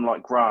with someone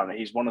like Grant,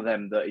 he's one of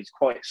them that he's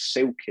quite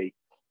silky,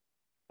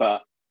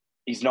 but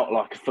he's not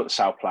like a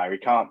futsal player. He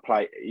can't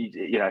play,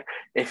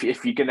 if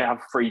you're going to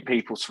have 3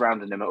 people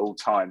surrounding him at all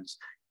times,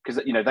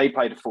 because, they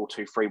played a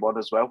 4-2-3-1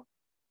 as well.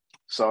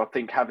 So I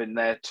think having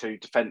their 2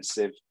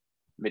 defensive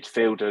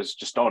midfielders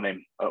just on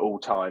him at all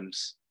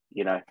times,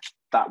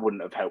 that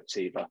wouldn't have helped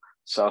either.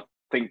 So I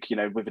think,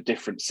 with a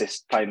different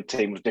system, playing a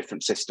team with a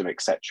different system,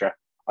 etc.,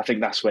 I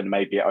think that's when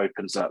maybe it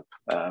opens up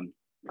a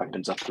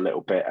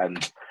little bit,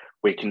 and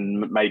we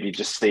can maybe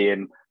just see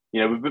him,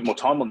 with a bit more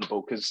time on the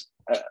ball, because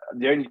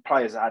the only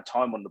players that had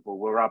time on the ball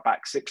were our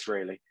back 6,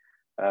 really.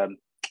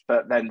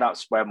 But then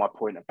that's where my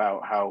point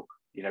about how,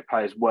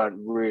 players weren't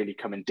really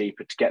coming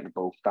deeper to get the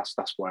ball. That's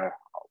where,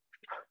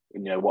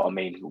 what I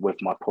mean with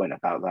my point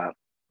about that.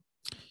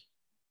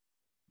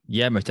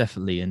 Yeah, most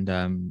definitely.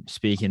 And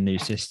speaking new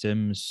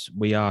systems,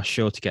 we are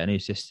sure to get a new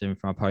system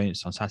from our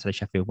opponents on Saturday,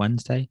 Sheffield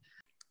Wednesday.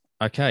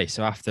 Okay,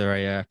 so after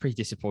a pretty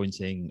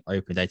disappointing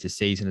opening day to the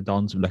season, the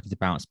Dons were looking to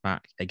bounce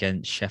back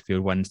against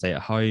Sheffield Wednesday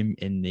at home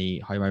in the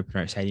home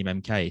opener at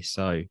Stadium MK.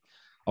 So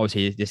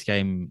obviously this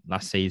game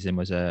last season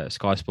was a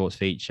Sky Sports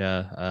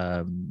feature,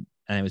 and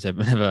it was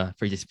another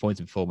pretty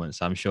disappointing performance.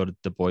 So I'm sure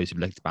the boys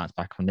would look to bounce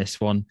back on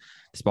this one,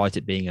 despite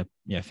it being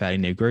a fairly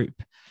new group.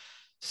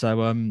 So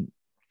in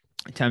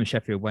terms of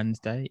Sheffield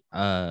Wednesday,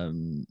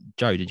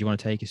 Joe, did you want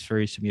to take us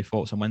through some of your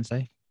thoughts on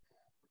Wednesday?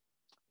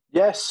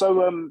 Yeah,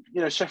 so,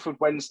 Sheffield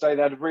Wednesday,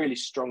 they had a really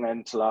strong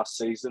end to last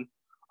season.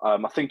 I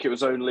think it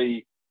was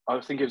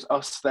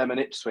us, them and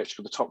Ipswich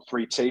were the top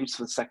 3 teams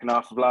for the second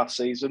half of last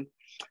season.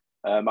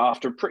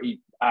 After a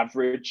pretty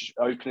average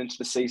opening to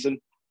the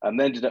season,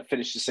 they ended up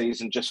finishing the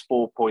season just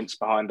 4 points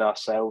behind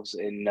ourselves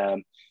in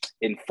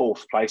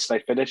 4th place they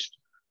finished.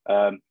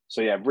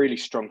 So yeah, really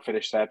strong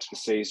finish there to the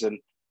season.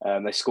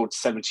 They scored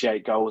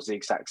 78 goals, the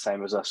exact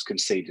same as us,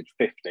 conceded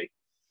 50.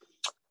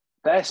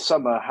 Their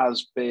summer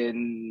has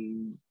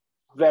been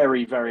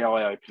very, very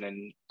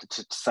eye-opening,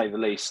 to say the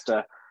least.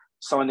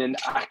 Signing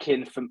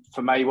Akin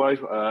for Maywo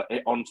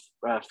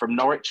from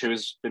Norwich, who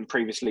has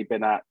previously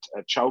been at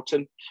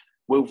Charlton.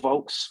 Will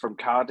Volks from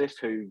Cardiff,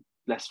 who,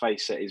 let's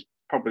face it, he's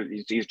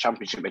a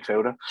championship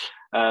midfielder.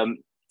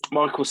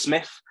 Michael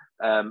Smith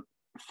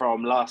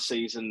from last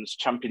season's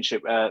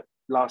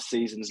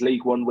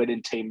League One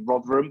winning team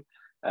Rotherham,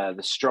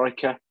 the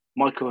striker.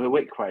 Michael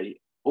Hawikwe,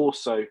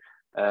 also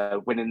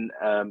winning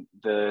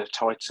the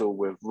title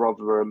with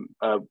Rotherham.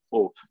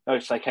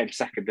 They came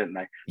second, didn't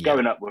they? Yeah.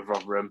 Going up with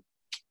Rotherham.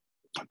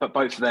 But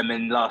both of them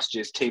in last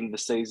year's team of the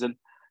season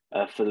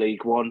for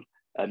League One.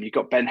 You've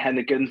got Ben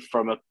Hennigan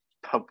from a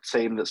pub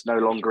team that's no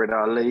longer in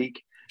our league.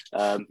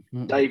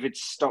 David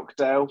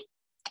Stockdale,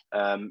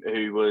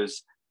 who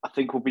was, I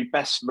think, will be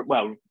best,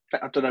 well,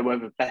 I don't know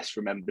whether best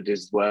remembered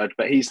is the word,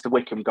 but he's the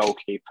Wycombe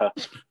goalkeeper,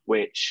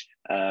 which,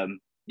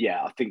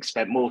 I think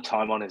spent more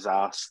time on his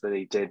ass than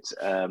he did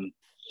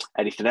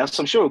anything else.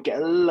 I'm sure he'll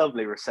get a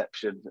lovely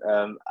reception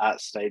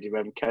at Stadium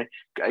MK.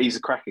 He's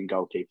a cracking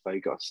goalkeeper,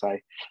 you got to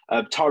say.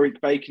 Tyreek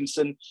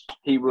Bakinson,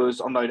 he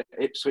was on loan at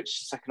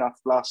Ipswich second half of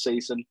last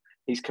season.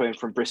 He's coming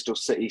from Bristol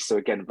City, so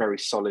again, a very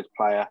solid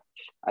player.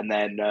 And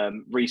then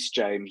Reece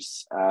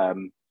James, a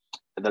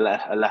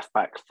left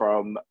back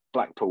from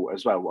Blackpool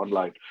as well on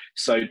loan.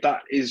 So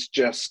that is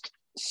just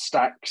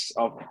stacks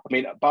of,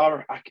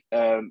 bar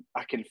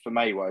Akin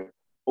Famewo,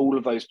 all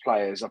of those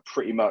players are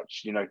pretty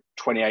much,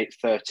 28,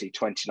 30,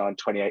 29,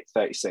 28,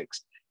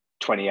 36,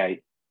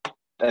 28.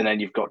 And then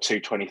you've got two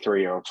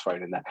 23-year-olds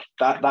thrown in there.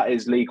 That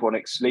is League One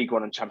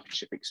and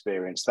Championship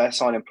experience. They're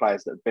signing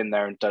players that have been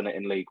there and done it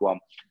in League One.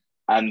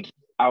 And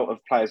out of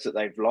players that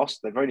they've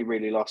lost, they've only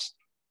really lost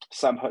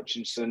Sam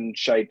Hutchinson,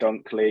 Shea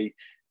Dunkley,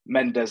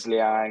 Mendes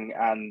Liang,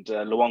 and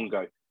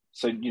Luongo.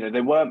 So,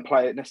 they weren't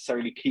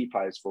necessarily key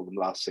players for them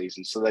last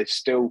season. So they've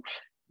still,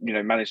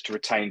 managed to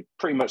retain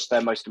pretty much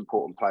their most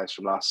important players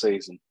from last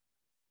season.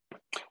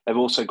 They've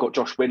also got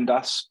Josh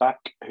Windass back,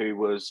 who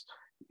was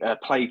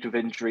plagued with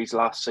injuries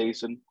last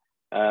season.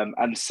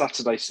 And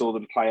Saturday saw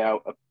them play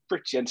out a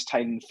pretty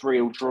entertaining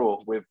 3-3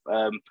 draw with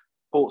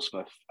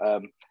Portsmouth.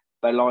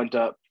 They lined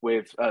up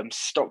with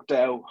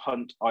Stockdale,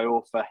 Hunt,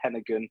 Iorfa,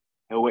 Hennigan,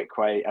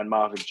 Hilwikwe and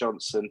Marvin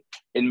Johnson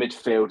in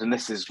midfield. And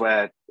this is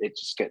where it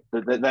just gets...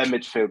 Their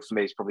midfield for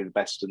me is probably the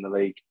best in the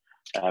league.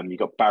 You've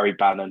got Barry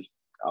Bannon.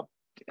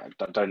 I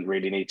don't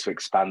really need to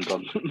expand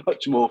on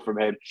much more from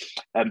him.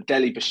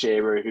 Deli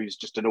Bashiru, who's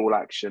just an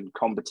all-action,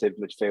 combative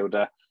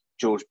midfielder.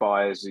 George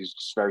Byers, who's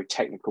just a very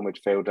technical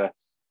midfielder.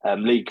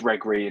 Lee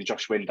Gregory and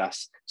Josh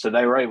Windass. So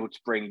they were able to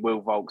bring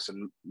Will Volks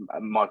and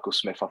Michael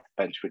Smith off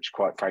the bench, which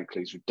quite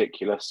frankly is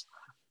ridiculous.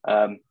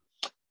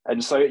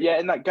 And so,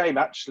 in that game,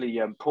 actually,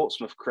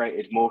 Portsmouth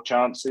created more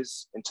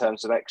chances in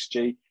terms of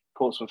XG.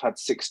 Portsmouth had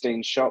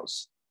 16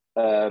 shots.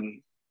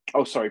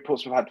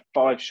 Portsmouth had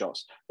 5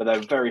 shots, but they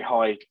were very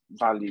high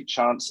value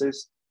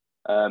chances.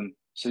 So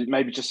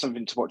maybe just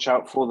something to watch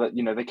out for that,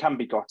 they can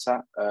be got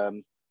at.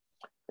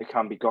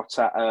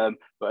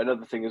 But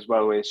another thing as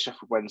well is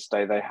Sheffield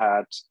Wednesday, they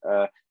had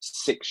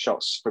 6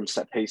 shots from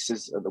set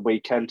pieces at the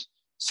weekend.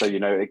 So,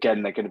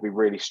 again, they're going to be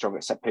really strong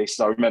at set pieces.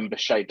 I remember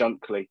Shea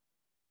Dunkley,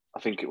 I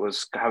think it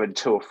was having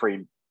 2 or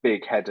 3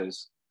 big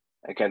headers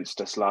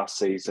against us last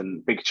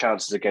season, big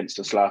chances against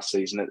us last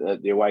season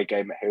at the away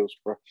game at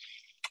Hillsborough.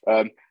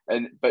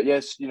 But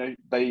yes,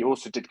 they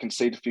also did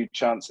concede a few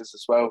chances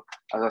as well.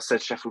 As I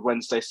said, Sheffield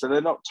Wednesday, so they're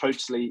not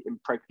totally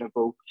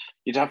impregnable.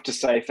 You'd have to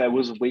say if there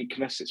was a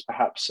weakness, it's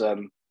perhaps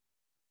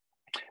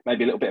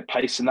maybe a little bit of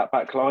pace in that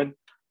back line.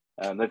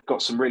 They've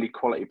got some really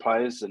quality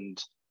players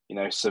and,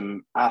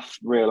 some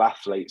real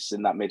athletes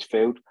in that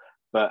midfield.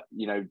 But,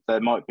 there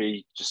might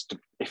be just,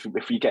 if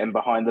you get in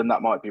behind them,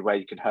 that might be where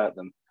you can hurt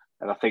them.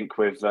 And I think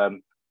with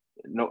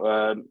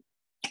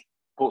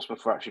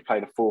Portsmouth were actually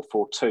playing a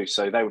 4-4-2,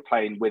 so they were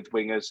playing with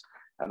wingers.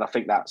 And I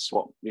think that's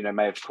what,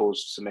 may have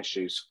caused some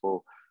issues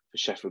for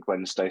Sheffield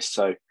Wednesday.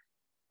 So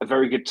a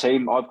very good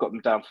team. I've got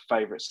them down for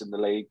favourites in the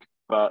league,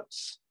 but,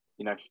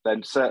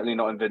 they're certainly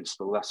not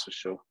invincible, that's for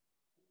sure.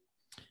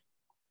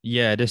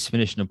 Yeah, just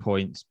finishing the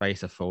points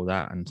based off all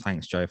that, and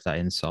thanks, Joe, for that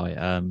insight.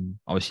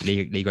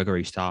 Obviously, Lee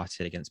Gregory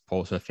started against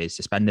Portsmouth, is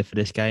suspended for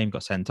this game,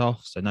 got sent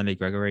off, so no Lee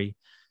Gregory,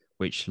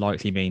 which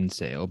likely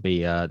means it'll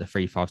be the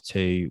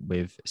 3-5-2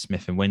 with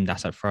Smith and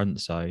Windass up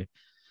front. So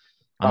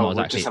we'll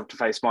just have to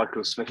face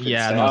Michael Smith.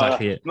 Yeah,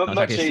 not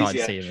exactly excited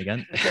to see him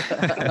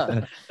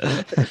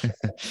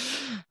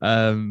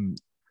again.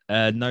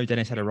 No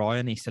Dennis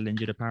Eder-Ryan, he's still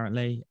injured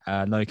apparently.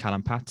 No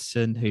Callum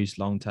Patterson, who's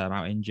long-term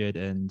out injured,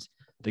 and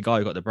the guy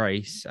who got the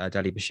brace,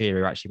 Deli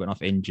Bashiru, actually went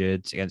off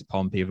injured against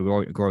Pompey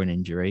with a groin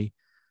injury.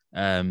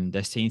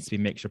 There seems to be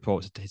mixed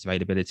reports of his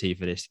availability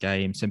for this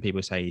game. Some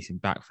people say he's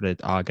back for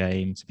our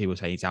game. Some people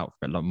say he's out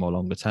for a lot more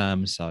longer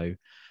term. So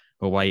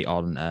we'll wait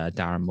on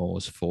Darren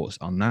Moore's thoughts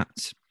on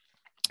that.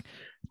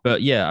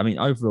 But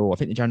overall, I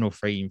think the general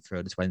theme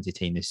for the Wednesday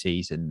team this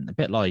season, a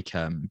bit like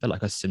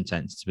us, some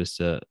sense, was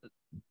that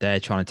they're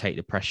trying to take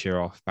the pressure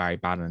off Barry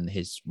Bannon and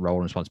his role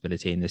and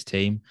responsibility in this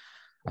team.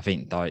 I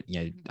think that,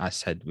 as I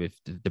said, with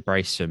the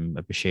brace from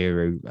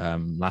Bashiru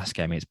last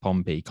game against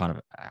Pompey kind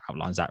of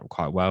outlines that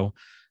quite well.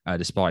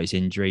 Despite his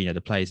injury,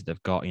 the players that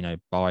they've got,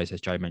 Byers, as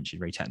Joe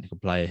mentioned, very technical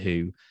player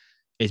who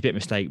is a bit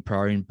mistake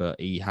prone, but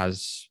he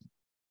has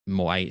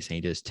more 8s than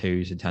he does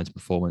 2s in terms of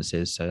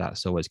performances. So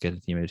that's always good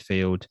in the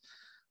midfield.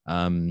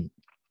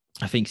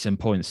 I think some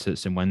points that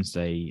some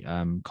Wednesday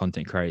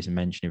content creators are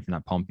mentioning from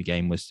that Pompey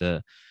game was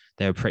that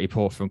they were pretty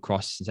poor from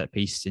crosses and set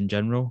pieces in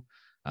general.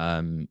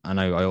 I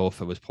know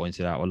Iorfa was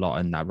pointed out a lot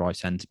in that right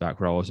centre back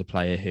role as a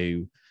player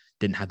who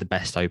didn't have the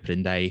best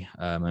opening day.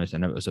 I know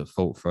it was at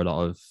fault for a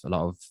lot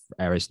of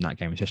errors in that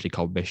game, especially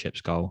Cole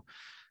Bishop's goal.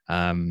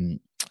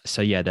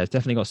 So yeah, they've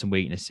definitely got some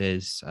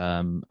weaknesses.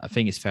 I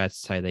think it's fair to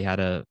say they had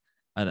a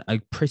a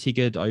pretty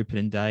good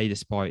opening day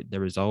despite the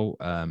result.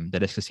 They're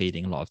just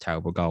conceding a lot of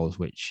terrible goals,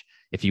 which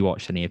if you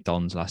watched any of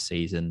Don's last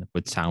season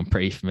would sound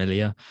pretty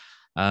familiar.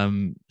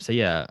 So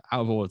yeah,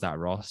 out of all of that,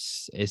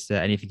 Ross, is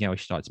there anything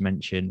else you'd like to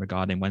mention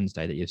regarding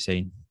Wednesday that you've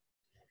seen?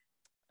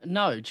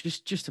 No,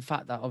 just the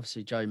fact that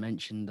obviously Joe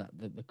mentioned that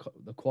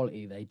the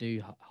quality they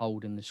do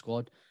hold in the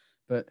squad,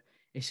 but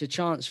it's a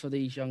chance for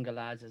these younger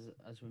lads,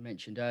 as we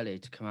mentioned earlier,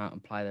 to come out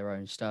and play their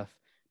own stuff,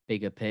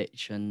 bigger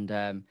pitch, and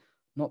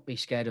not be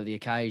scared of the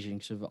occasion.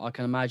 Because I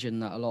can imagine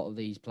that a lot of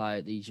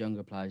these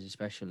younger players,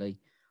 especially,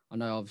 I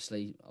know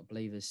obviously I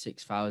believe there's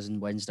 6,000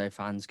 Wednesday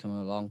fans coming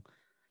along.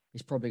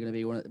 It's probably going to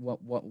be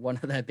one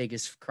of their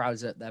biggest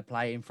crowds that they're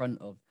playing in front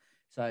of.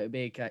 So it'd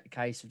be a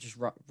case of just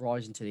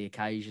rising to the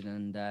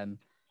occasion and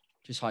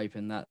just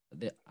hoping that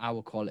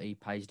our quality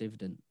pays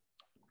dividend.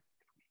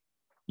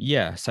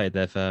 Yeah, say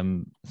they've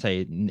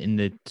say in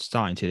the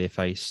starting to they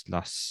faced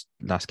last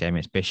game,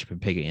 it's Bishop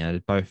and Piggott.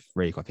 They're both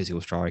really quite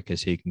physical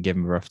strikers who can give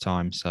them a rough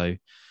time. So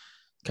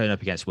going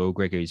up against Will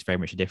Grigg, who's very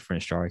much a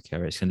different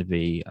striker, it's going to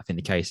be, I think,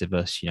 the case of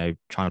us,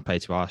 trying to play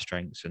to our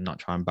strengths and not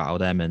try and battle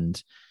them.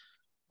 And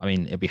I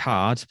mean, it'll be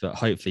hard, but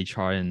hopefully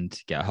try and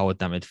get a hold of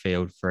that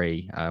midfield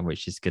free,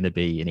 which is going to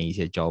be an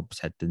easier job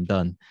said than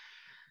done.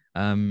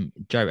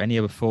 Joe, any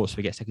other thoughts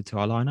we get second to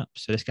our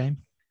lineups for this game?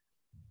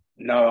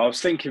 No, I was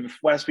thinking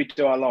as we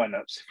do our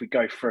lineups, if we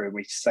go through and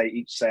we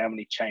each say how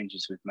many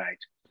changes we've made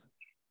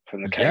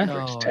from the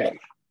Cambridge team.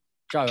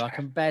 Joe, I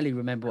can barely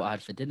remember what I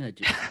had for dinner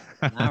just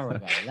an hour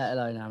ago, let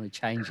alone how many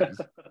changes.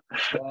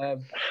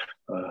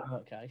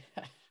 Okay.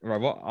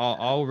 Right,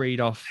 I'll read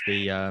off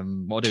the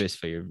what I'll do is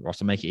for you, Ross,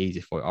 to make it easy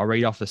for you. I'll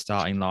read off the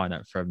starting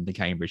lineup from the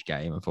Cambridge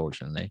game,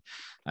 unfortunately,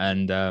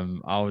 and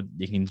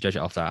you can judge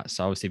it off that.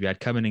 So obviously we had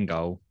Cumming in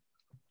goal.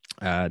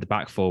 The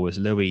back four was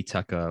Louis,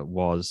 Tucker,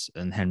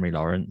 and Henry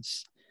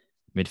Lawrence.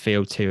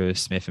 Midfield two of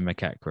Smith and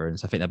McEachran.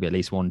 So I think there'll be at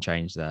least one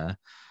change there.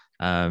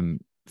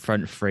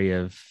 Front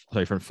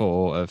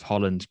four of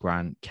Holland,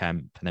 Grant,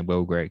 Kemp, and then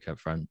Will Grigg up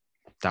front.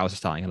 That was the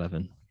starting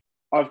 11.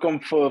 I've gone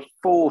for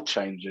 4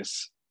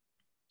 changes.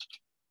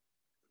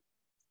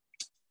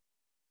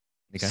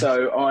 Okay.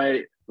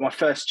 So my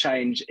first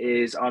change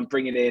is I'm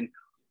bringing in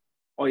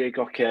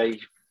Oyegoke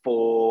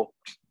for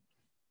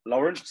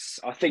Lawrence.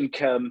 I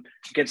think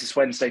against this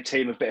Wednesday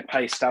team, a bit of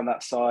pace down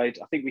that side.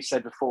 I think we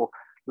said before,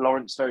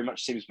 Lawrence very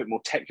much seems a bit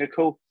more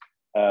technical.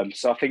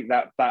 So I think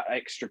that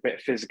extra bit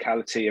of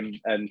physicality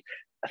and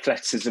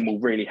athleticism will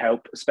really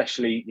help,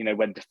 especially,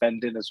 when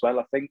defending as well,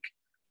 I think.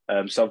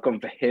 So I've gone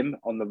for him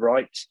on the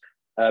right.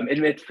 In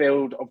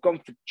midfield, I've gone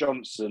for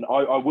Johnson.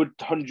 I would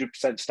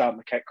 100% start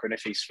McEachran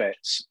if he's fit,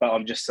 but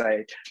I'm just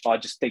saying, I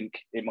just think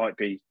it might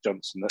be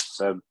Johnson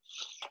that's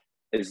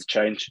is the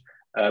change.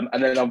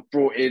 And then I've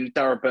brought in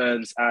Dara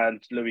Burns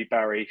and Louis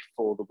Barry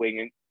for the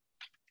wingers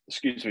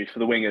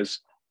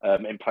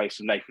in place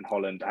of Nathan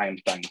Holland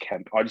and Dan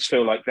Kemp. I just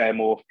feel like they're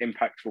more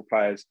impactful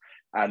players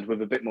and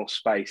with a bit more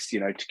space,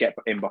 to get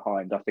in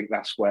behind. I think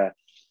that's where,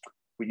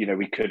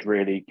 we could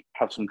really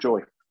have some joy.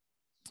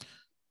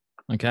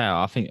 Okay,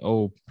 I think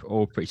all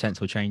pretty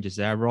sensible changes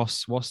there.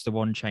 Ross, what's the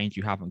one change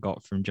you haven't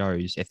got from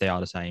Joe's, if they are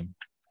the same?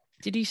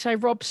 Did he say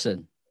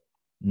Robson?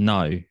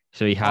 No.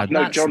 So he had...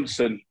 No,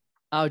 Johnson.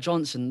 Oh,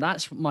 Johnson.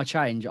 That's my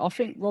change. I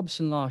think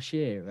Robson last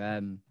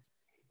year,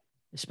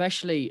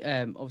 especially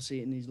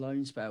obviously in his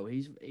loan spell,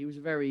 he was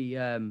very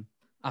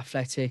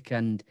athletic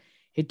and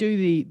he'd do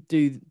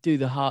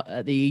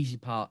the easy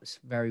parts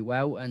very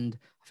well. And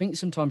I think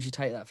sometimes you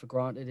take that for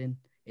granted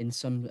in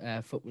some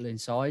footballing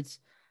sides.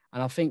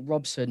 And I think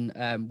Robson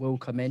will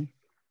come in.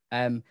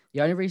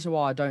 The only reason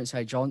why I don't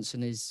say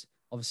Johnson is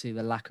obviously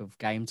the lack of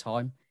game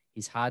time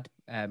he's had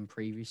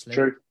previously.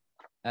 True.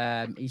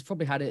 He's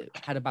probably had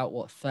about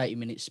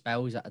 30-minute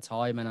spells at a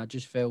time, and I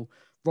just feel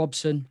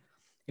Robson,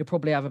 he'll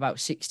probably have about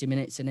 60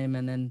 minutes in him,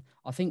 and then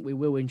I think we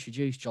will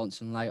introduce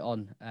Johnson late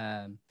on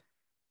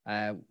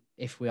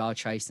if we are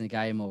chasing the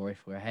game or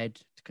if we're ahead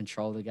to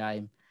control the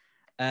game.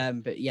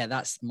 But yeah,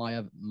 that's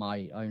my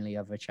only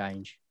other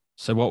change.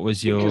 So what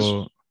was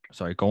your...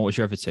 Sorry, go on. What was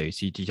your other two?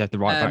 So did you have the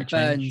right back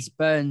change?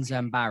 Burns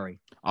and Barry.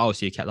 Oh,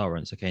 so you kept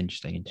Lawrence. Okay,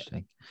 interesting.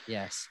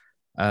 Yes.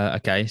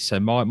 Okay, so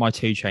my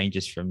 2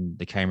 changes from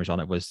the Cambridge on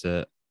it was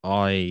that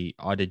I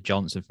did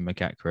Johnson for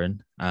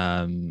McEachran.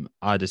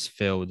 I just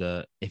feel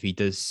that if he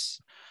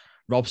does,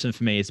 Robson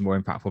for me is a more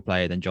impactful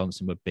player than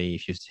Johnson would be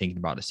if you're thinking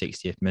about the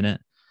 60th minute.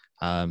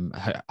 In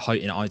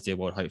an ideal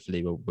world,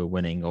 hopefully we're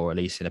winning, or at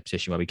least in a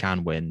position where we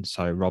can win.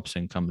 So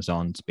Robson comes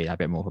on to be a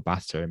bit more of a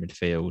batter in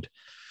midfield.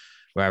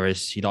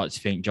 Whereas you'd like to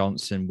think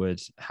Johnson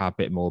would have a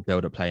bit more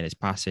build-up play in his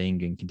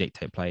passing and can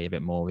dictate play a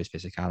bit more with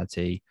his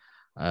physicality,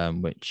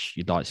 which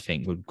you'd like to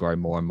think would grow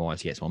more and more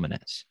as he gets more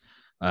minutes.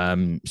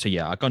 So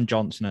yeah, I've gone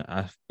Johnson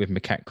with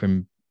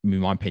McEachran. In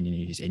my opinion,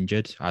 he's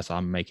injured as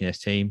I'm making this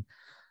team.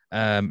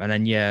 And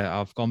then, yeah,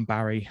 I've gone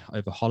Barry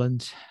over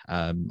Holland.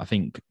 I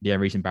think the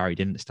only reason Barry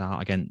didn't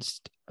start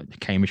against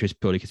Cambridge was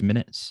purely because of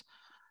minutes.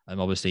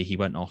 Obviously, he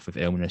went off with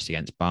illness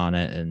against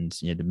Barnet, and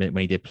when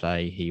he did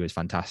play, he was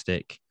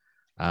fantastic.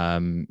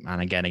 And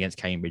again, against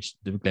Cambridge,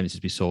 the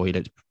glimpses we saw, he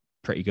looked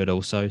pretty good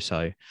also.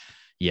 So,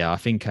 yeah, I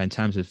think in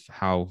terms of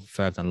how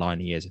further down the line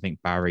he is, I think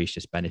Barry's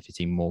just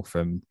benefiting more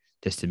from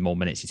just the more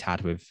minutes he's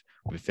had with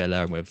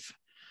Villa and with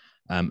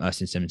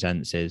us in some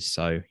senses.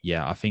 So,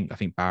 yeah, I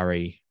think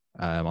Barry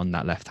on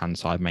that left-hand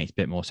side makes a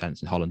bit more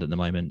sense in Holland at the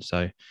moment.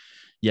 So,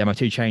 yeah, my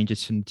two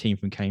changes from the team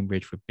from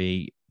Cambridge would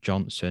be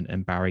Johnson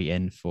and Barry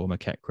in for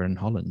McEachran and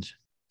Holland.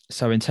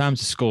 So in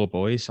terms of score,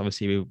 boys,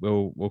 obviously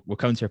we'll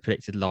come to a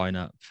predicted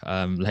lineup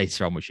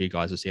later on, which you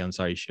guys will see on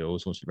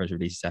socials once we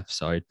release this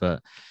episode.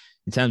 But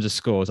in terms of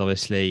scores,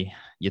 obviously,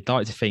 you'd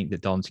like to think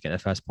that Don to get their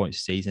first points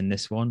of the season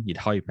this one. You'd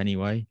hope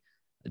anyway.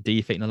 Do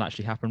you think that'll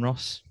actually happen,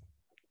 Ross?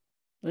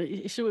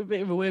 It's a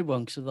bit of a weird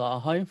one because our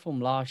home form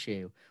last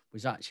year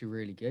was actually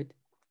really good.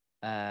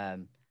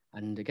 And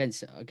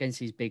against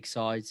these big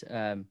sides,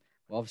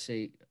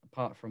 obviously,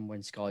 apart from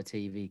when Sky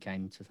TV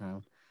came to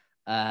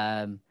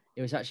town,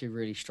 it was actually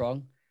really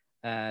strong.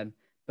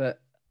 But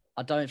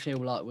I don't feel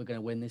like we're going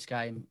to win this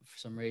game for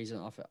some reason.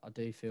 I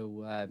do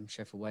feel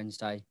Sheffield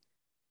Wednesday,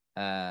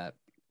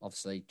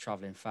 obviously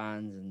travelling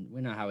fans, and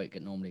we know how it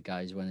normally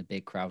goes when a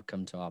big crowd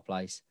come to our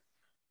place.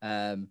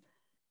 And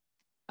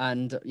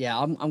yeah,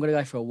 I'm going to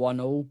go for a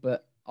 1-1,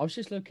 but I was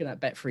just looking at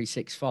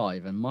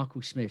Bet365 and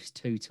Michael Smith's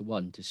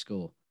 2-1 to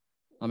score.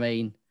 I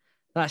mean,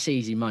 that's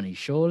easy money,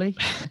 surely.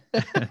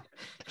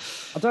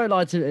 I don't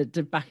like to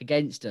back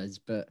against us,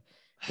 but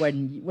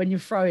when you're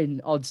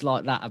throwing odds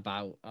like that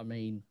about, I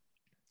mean,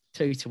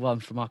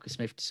 2-1 for Michael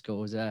Smith to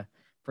score is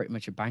pretty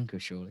much a banker,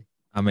 surely.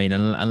 I mean,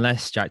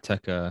 unless Jack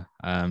Tucker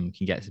can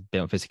get a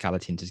bit of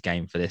physicality into his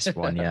game for this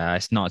one, yeah,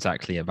 it's not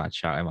exactly a bad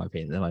shout in my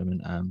opinion at the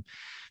moment.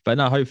 But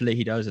no, hopefully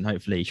he does, and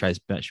hopefully he shows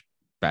much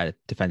better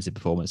defensive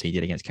performance he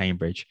did against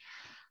Cambridge.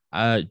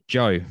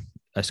 Joe,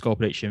 a score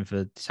prediction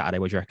for Saturday,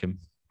 what do you reckon?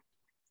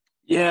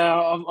 Yeah,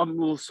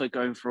 I'm also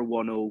going for a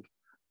 1-1.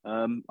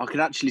 I can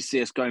actually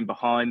see us going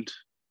behind,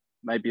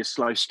 maybe a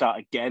slow start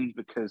again,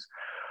 because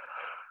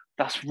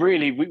that's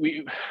really,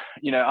 we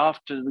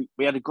after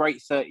we had a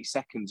great 30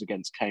 seconds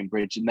against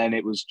Cambridge, and then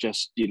it was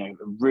just, a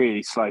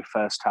really slow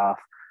first half.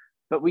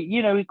 But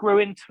we grew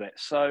into it.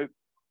 So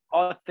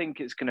I think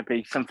it's going to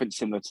be something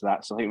similar to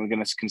that. So I think we're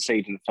going to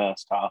concede in the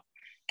first half,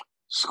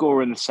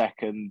 score in the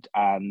second,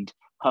 and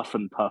huff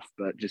and puff,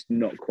 but just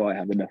not quite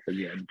have enough in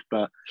the end.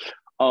 But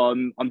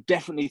I'm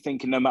definitely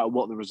thinking, no matter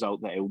what the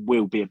result, that it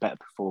will be a better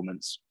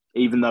performance,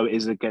 even though it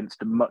is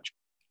against a much,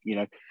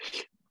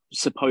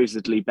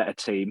 supposedly better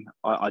team.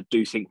 I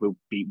do think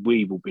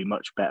we will be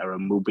much better,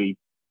 and we'll be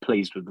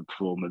pleased with the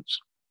performance.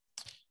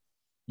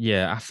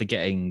 Yeah, after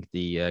getting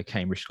the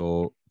Cambridge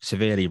score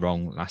severely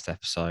wrong last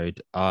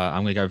episode,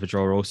 I'm going to go for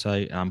draw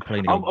also. I'm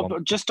probably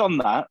just on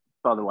that,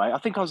 by the way, I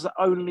think I was the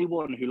only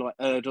one who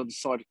erred on the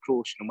side of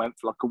caution and went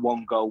for a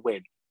 1-goal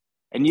win.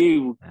 And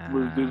you,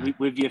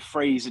 with your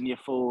threes and your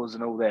fours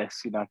and all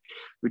this,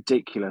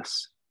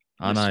 ridiculous.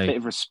 I know. Just a bit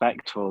of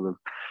respect for them.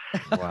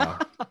 Wow.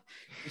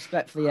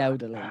 Respect for the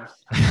elderly.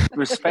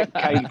 Respect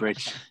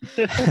Cambridge.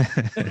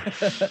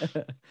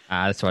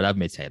 That's what I'd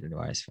admit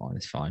anyway.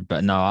 It's fine.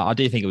 But no, I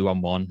do think we won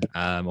one.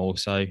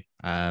 Also,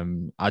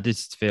 I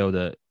just feel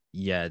that,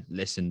 yeah,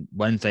 listen,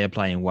 Wednesday are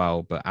playing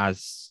well, but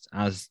as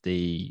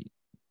the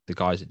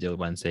guys that deal with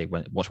Wednesday,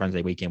 watch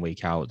Wednesday week in,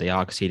 week out, they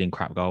are conceding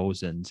crap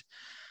goals, and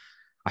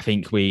I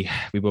think we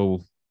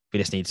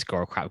just need to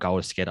score a crap goal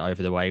just to get it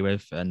over the way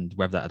with, and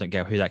whether that, I don't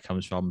care who that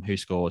comes from, who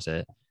scores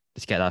it,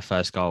 just get that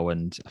first goal,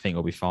 and I think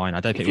we'll be fine. I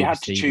don't think if you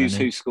had to choose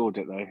who scored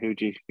it though, who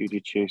do you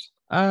choose?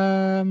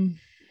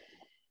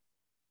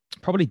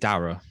 Probably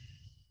Dara.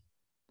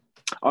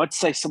 I'd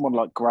say someone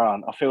like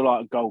Grant. I feel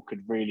like a goal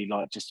could really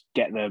just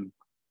get them,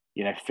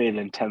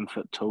 feeling 10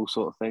 foot tall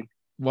sort of thing.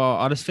 Well,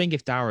 I just think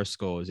if Dara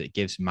scores, it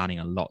gives Manning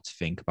a lot to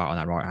think about on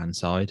that right hand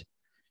side,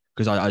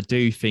 because I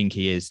do think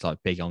he is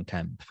big on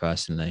Kemp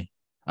personally.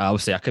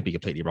 Obviously, I could be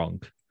completely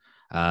wrong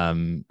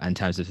in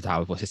terms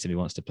of what system he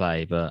wants to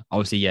play. But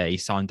obviously, yeah, he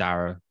signed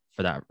Dara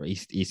for that.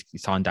 He's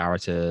signed Dara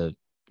to,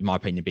 in my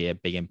opinion, be a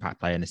big impact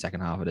player in the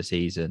second half of the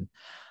season.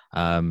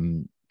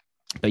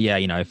 But yeah,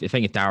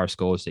 if Dara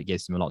scores, it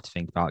gives him a lot to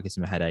think about, it gives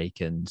him a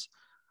headache. And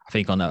I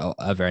think on the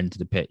other end of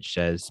the pitch,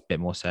 there's a bit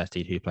more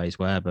certainty who plays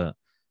where. But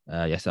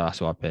yes, that's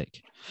what I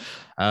pick.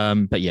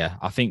 But yeah,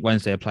 I think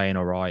Wednesday are playing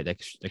all right.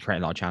 They're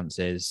creating a lot of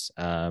chances.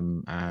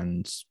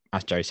 And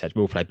as Joe said,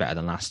 we'll play better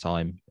than last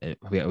time.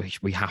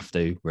 We have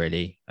to,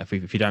 really. If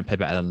you don't play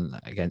better than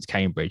against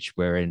Cambridge,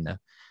 we're in.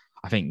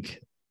 I think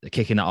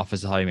kicking that off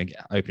as a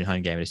opening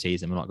home game of the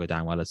season will not go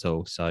down well at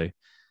all. So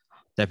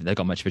definitely they've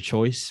got much of a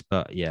choice.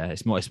 But yeah,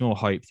 it's more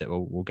hope that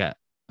we'll get.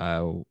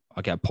 I'll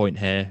get a point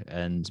here,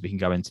 and we can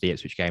go into the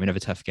Ipswich game, another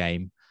tough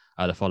game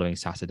the following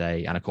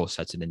Saturday, and of course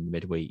Sutton in the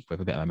midweek with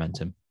a bit of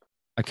momentum.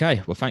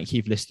 Okay, well, thank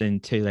you for listening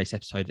to the latest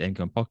episode of the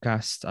Income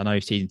Podcast. I know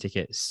season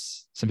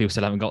tickets, some people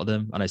still haven't got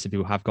them. I know some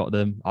people have got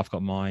them. I've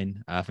got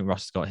mine. I think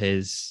Ross has got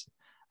his.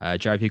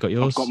 Joe, have you got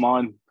yours? I've got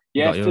mine.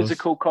 Yeah,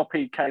 physical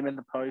copy came in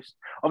the post.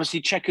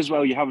 Obviously, check as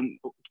well you haven't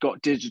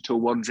got digital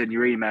ones in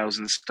your emails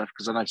and stuff,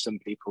 because I know some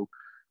people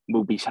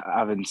will be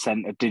having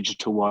sent a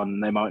digital one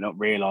and they might not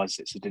realise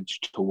it's a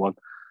digital one.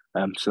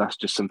 So that's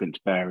just something to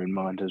bear in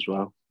mind as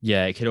well.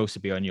 Yeah, it could also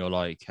be on your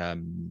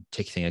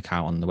ticketing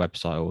account on the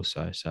website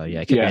also. So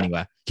yeah, it could be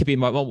anywhere. It could be in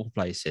multiple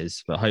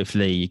places, but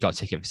hopefully you got a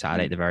ticket for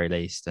Saturday at the very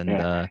least. And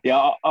I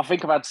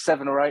think I've had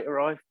 7 or 8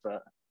 arrive,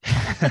 but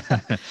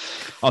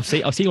I've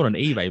seen one on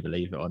eBay,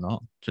 believe it or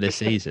not, for this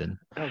season.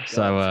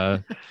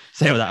 So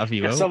say all that if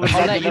you will.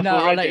 I'll let you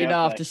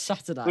know after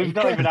Saturday. We've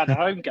not even had a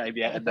home game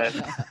yet, and then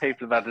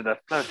people have had enough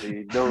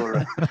bloody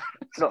Nora.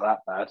 It's not that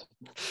bad.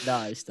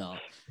 No, it's not.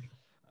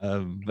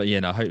 But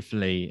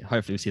hopefully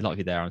we'll see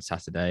Lockheed there on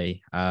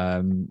Saturday.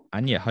 And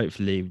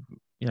hopefully,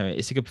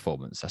 it's a good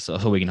performance. That's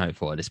all we can hope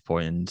for at this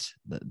point. And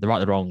the right,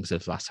 the wrongs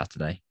of last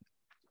Saturday.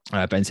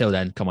 But until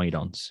then, come on, you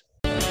Dons.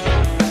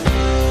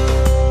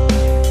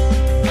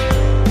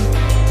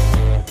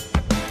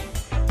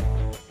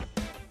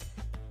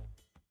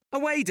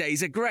 Away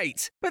days are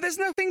great, but there's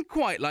nothing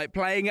quite like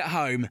playing at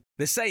home.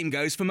 The same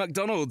goes for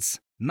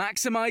McDonald's.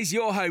 Maximise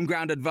your home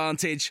ground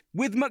advantage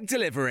with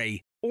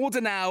McDelivery.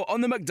 Order now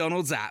on the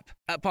McDonald's app.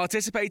 At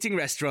participating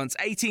restaurants,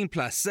 18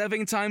 plus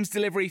serving times,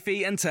 delivery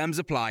fee and terms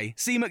apply.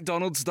 See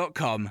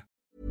mcdonalds.com.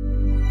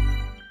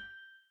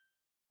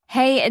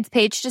 Hey, it's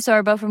Paige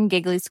DeSorbo from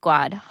Giggly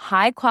Squad.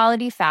 High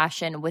quality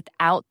fashion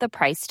without the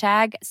price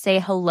tag. Say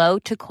hello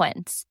to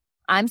Quince.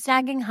 I'm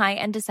snagging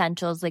high-end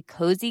essentials like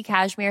cozy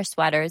cashmere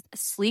sweaters,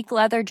 sleek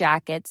leather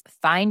jackets,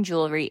 fine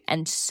jewelry,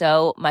 and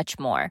so much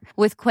more.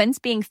 With Quince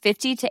being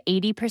 50 to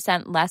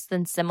 80% less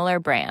than similar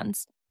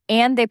brands.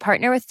 And they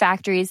partner with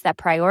factories that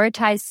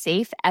prioritize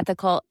safe,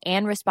 ethical,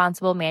 and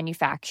responsible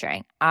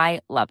manufacturing. I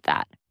love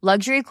that.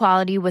 Luxury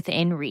quality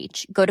within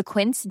reach. Go to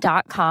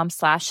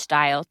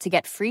quince.com/style to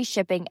get free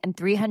shipping and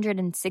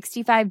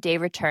 365-day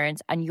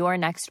returns on your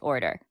next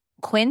order.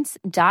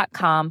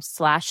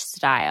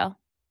 Quince.com/style.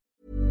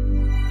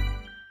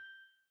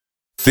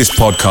 This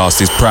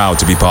podcast is proud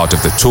to be part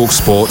of the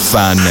TalkSport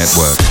Fan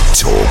Network.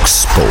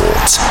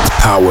 TalkSport.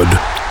 Powered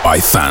by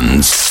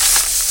fans.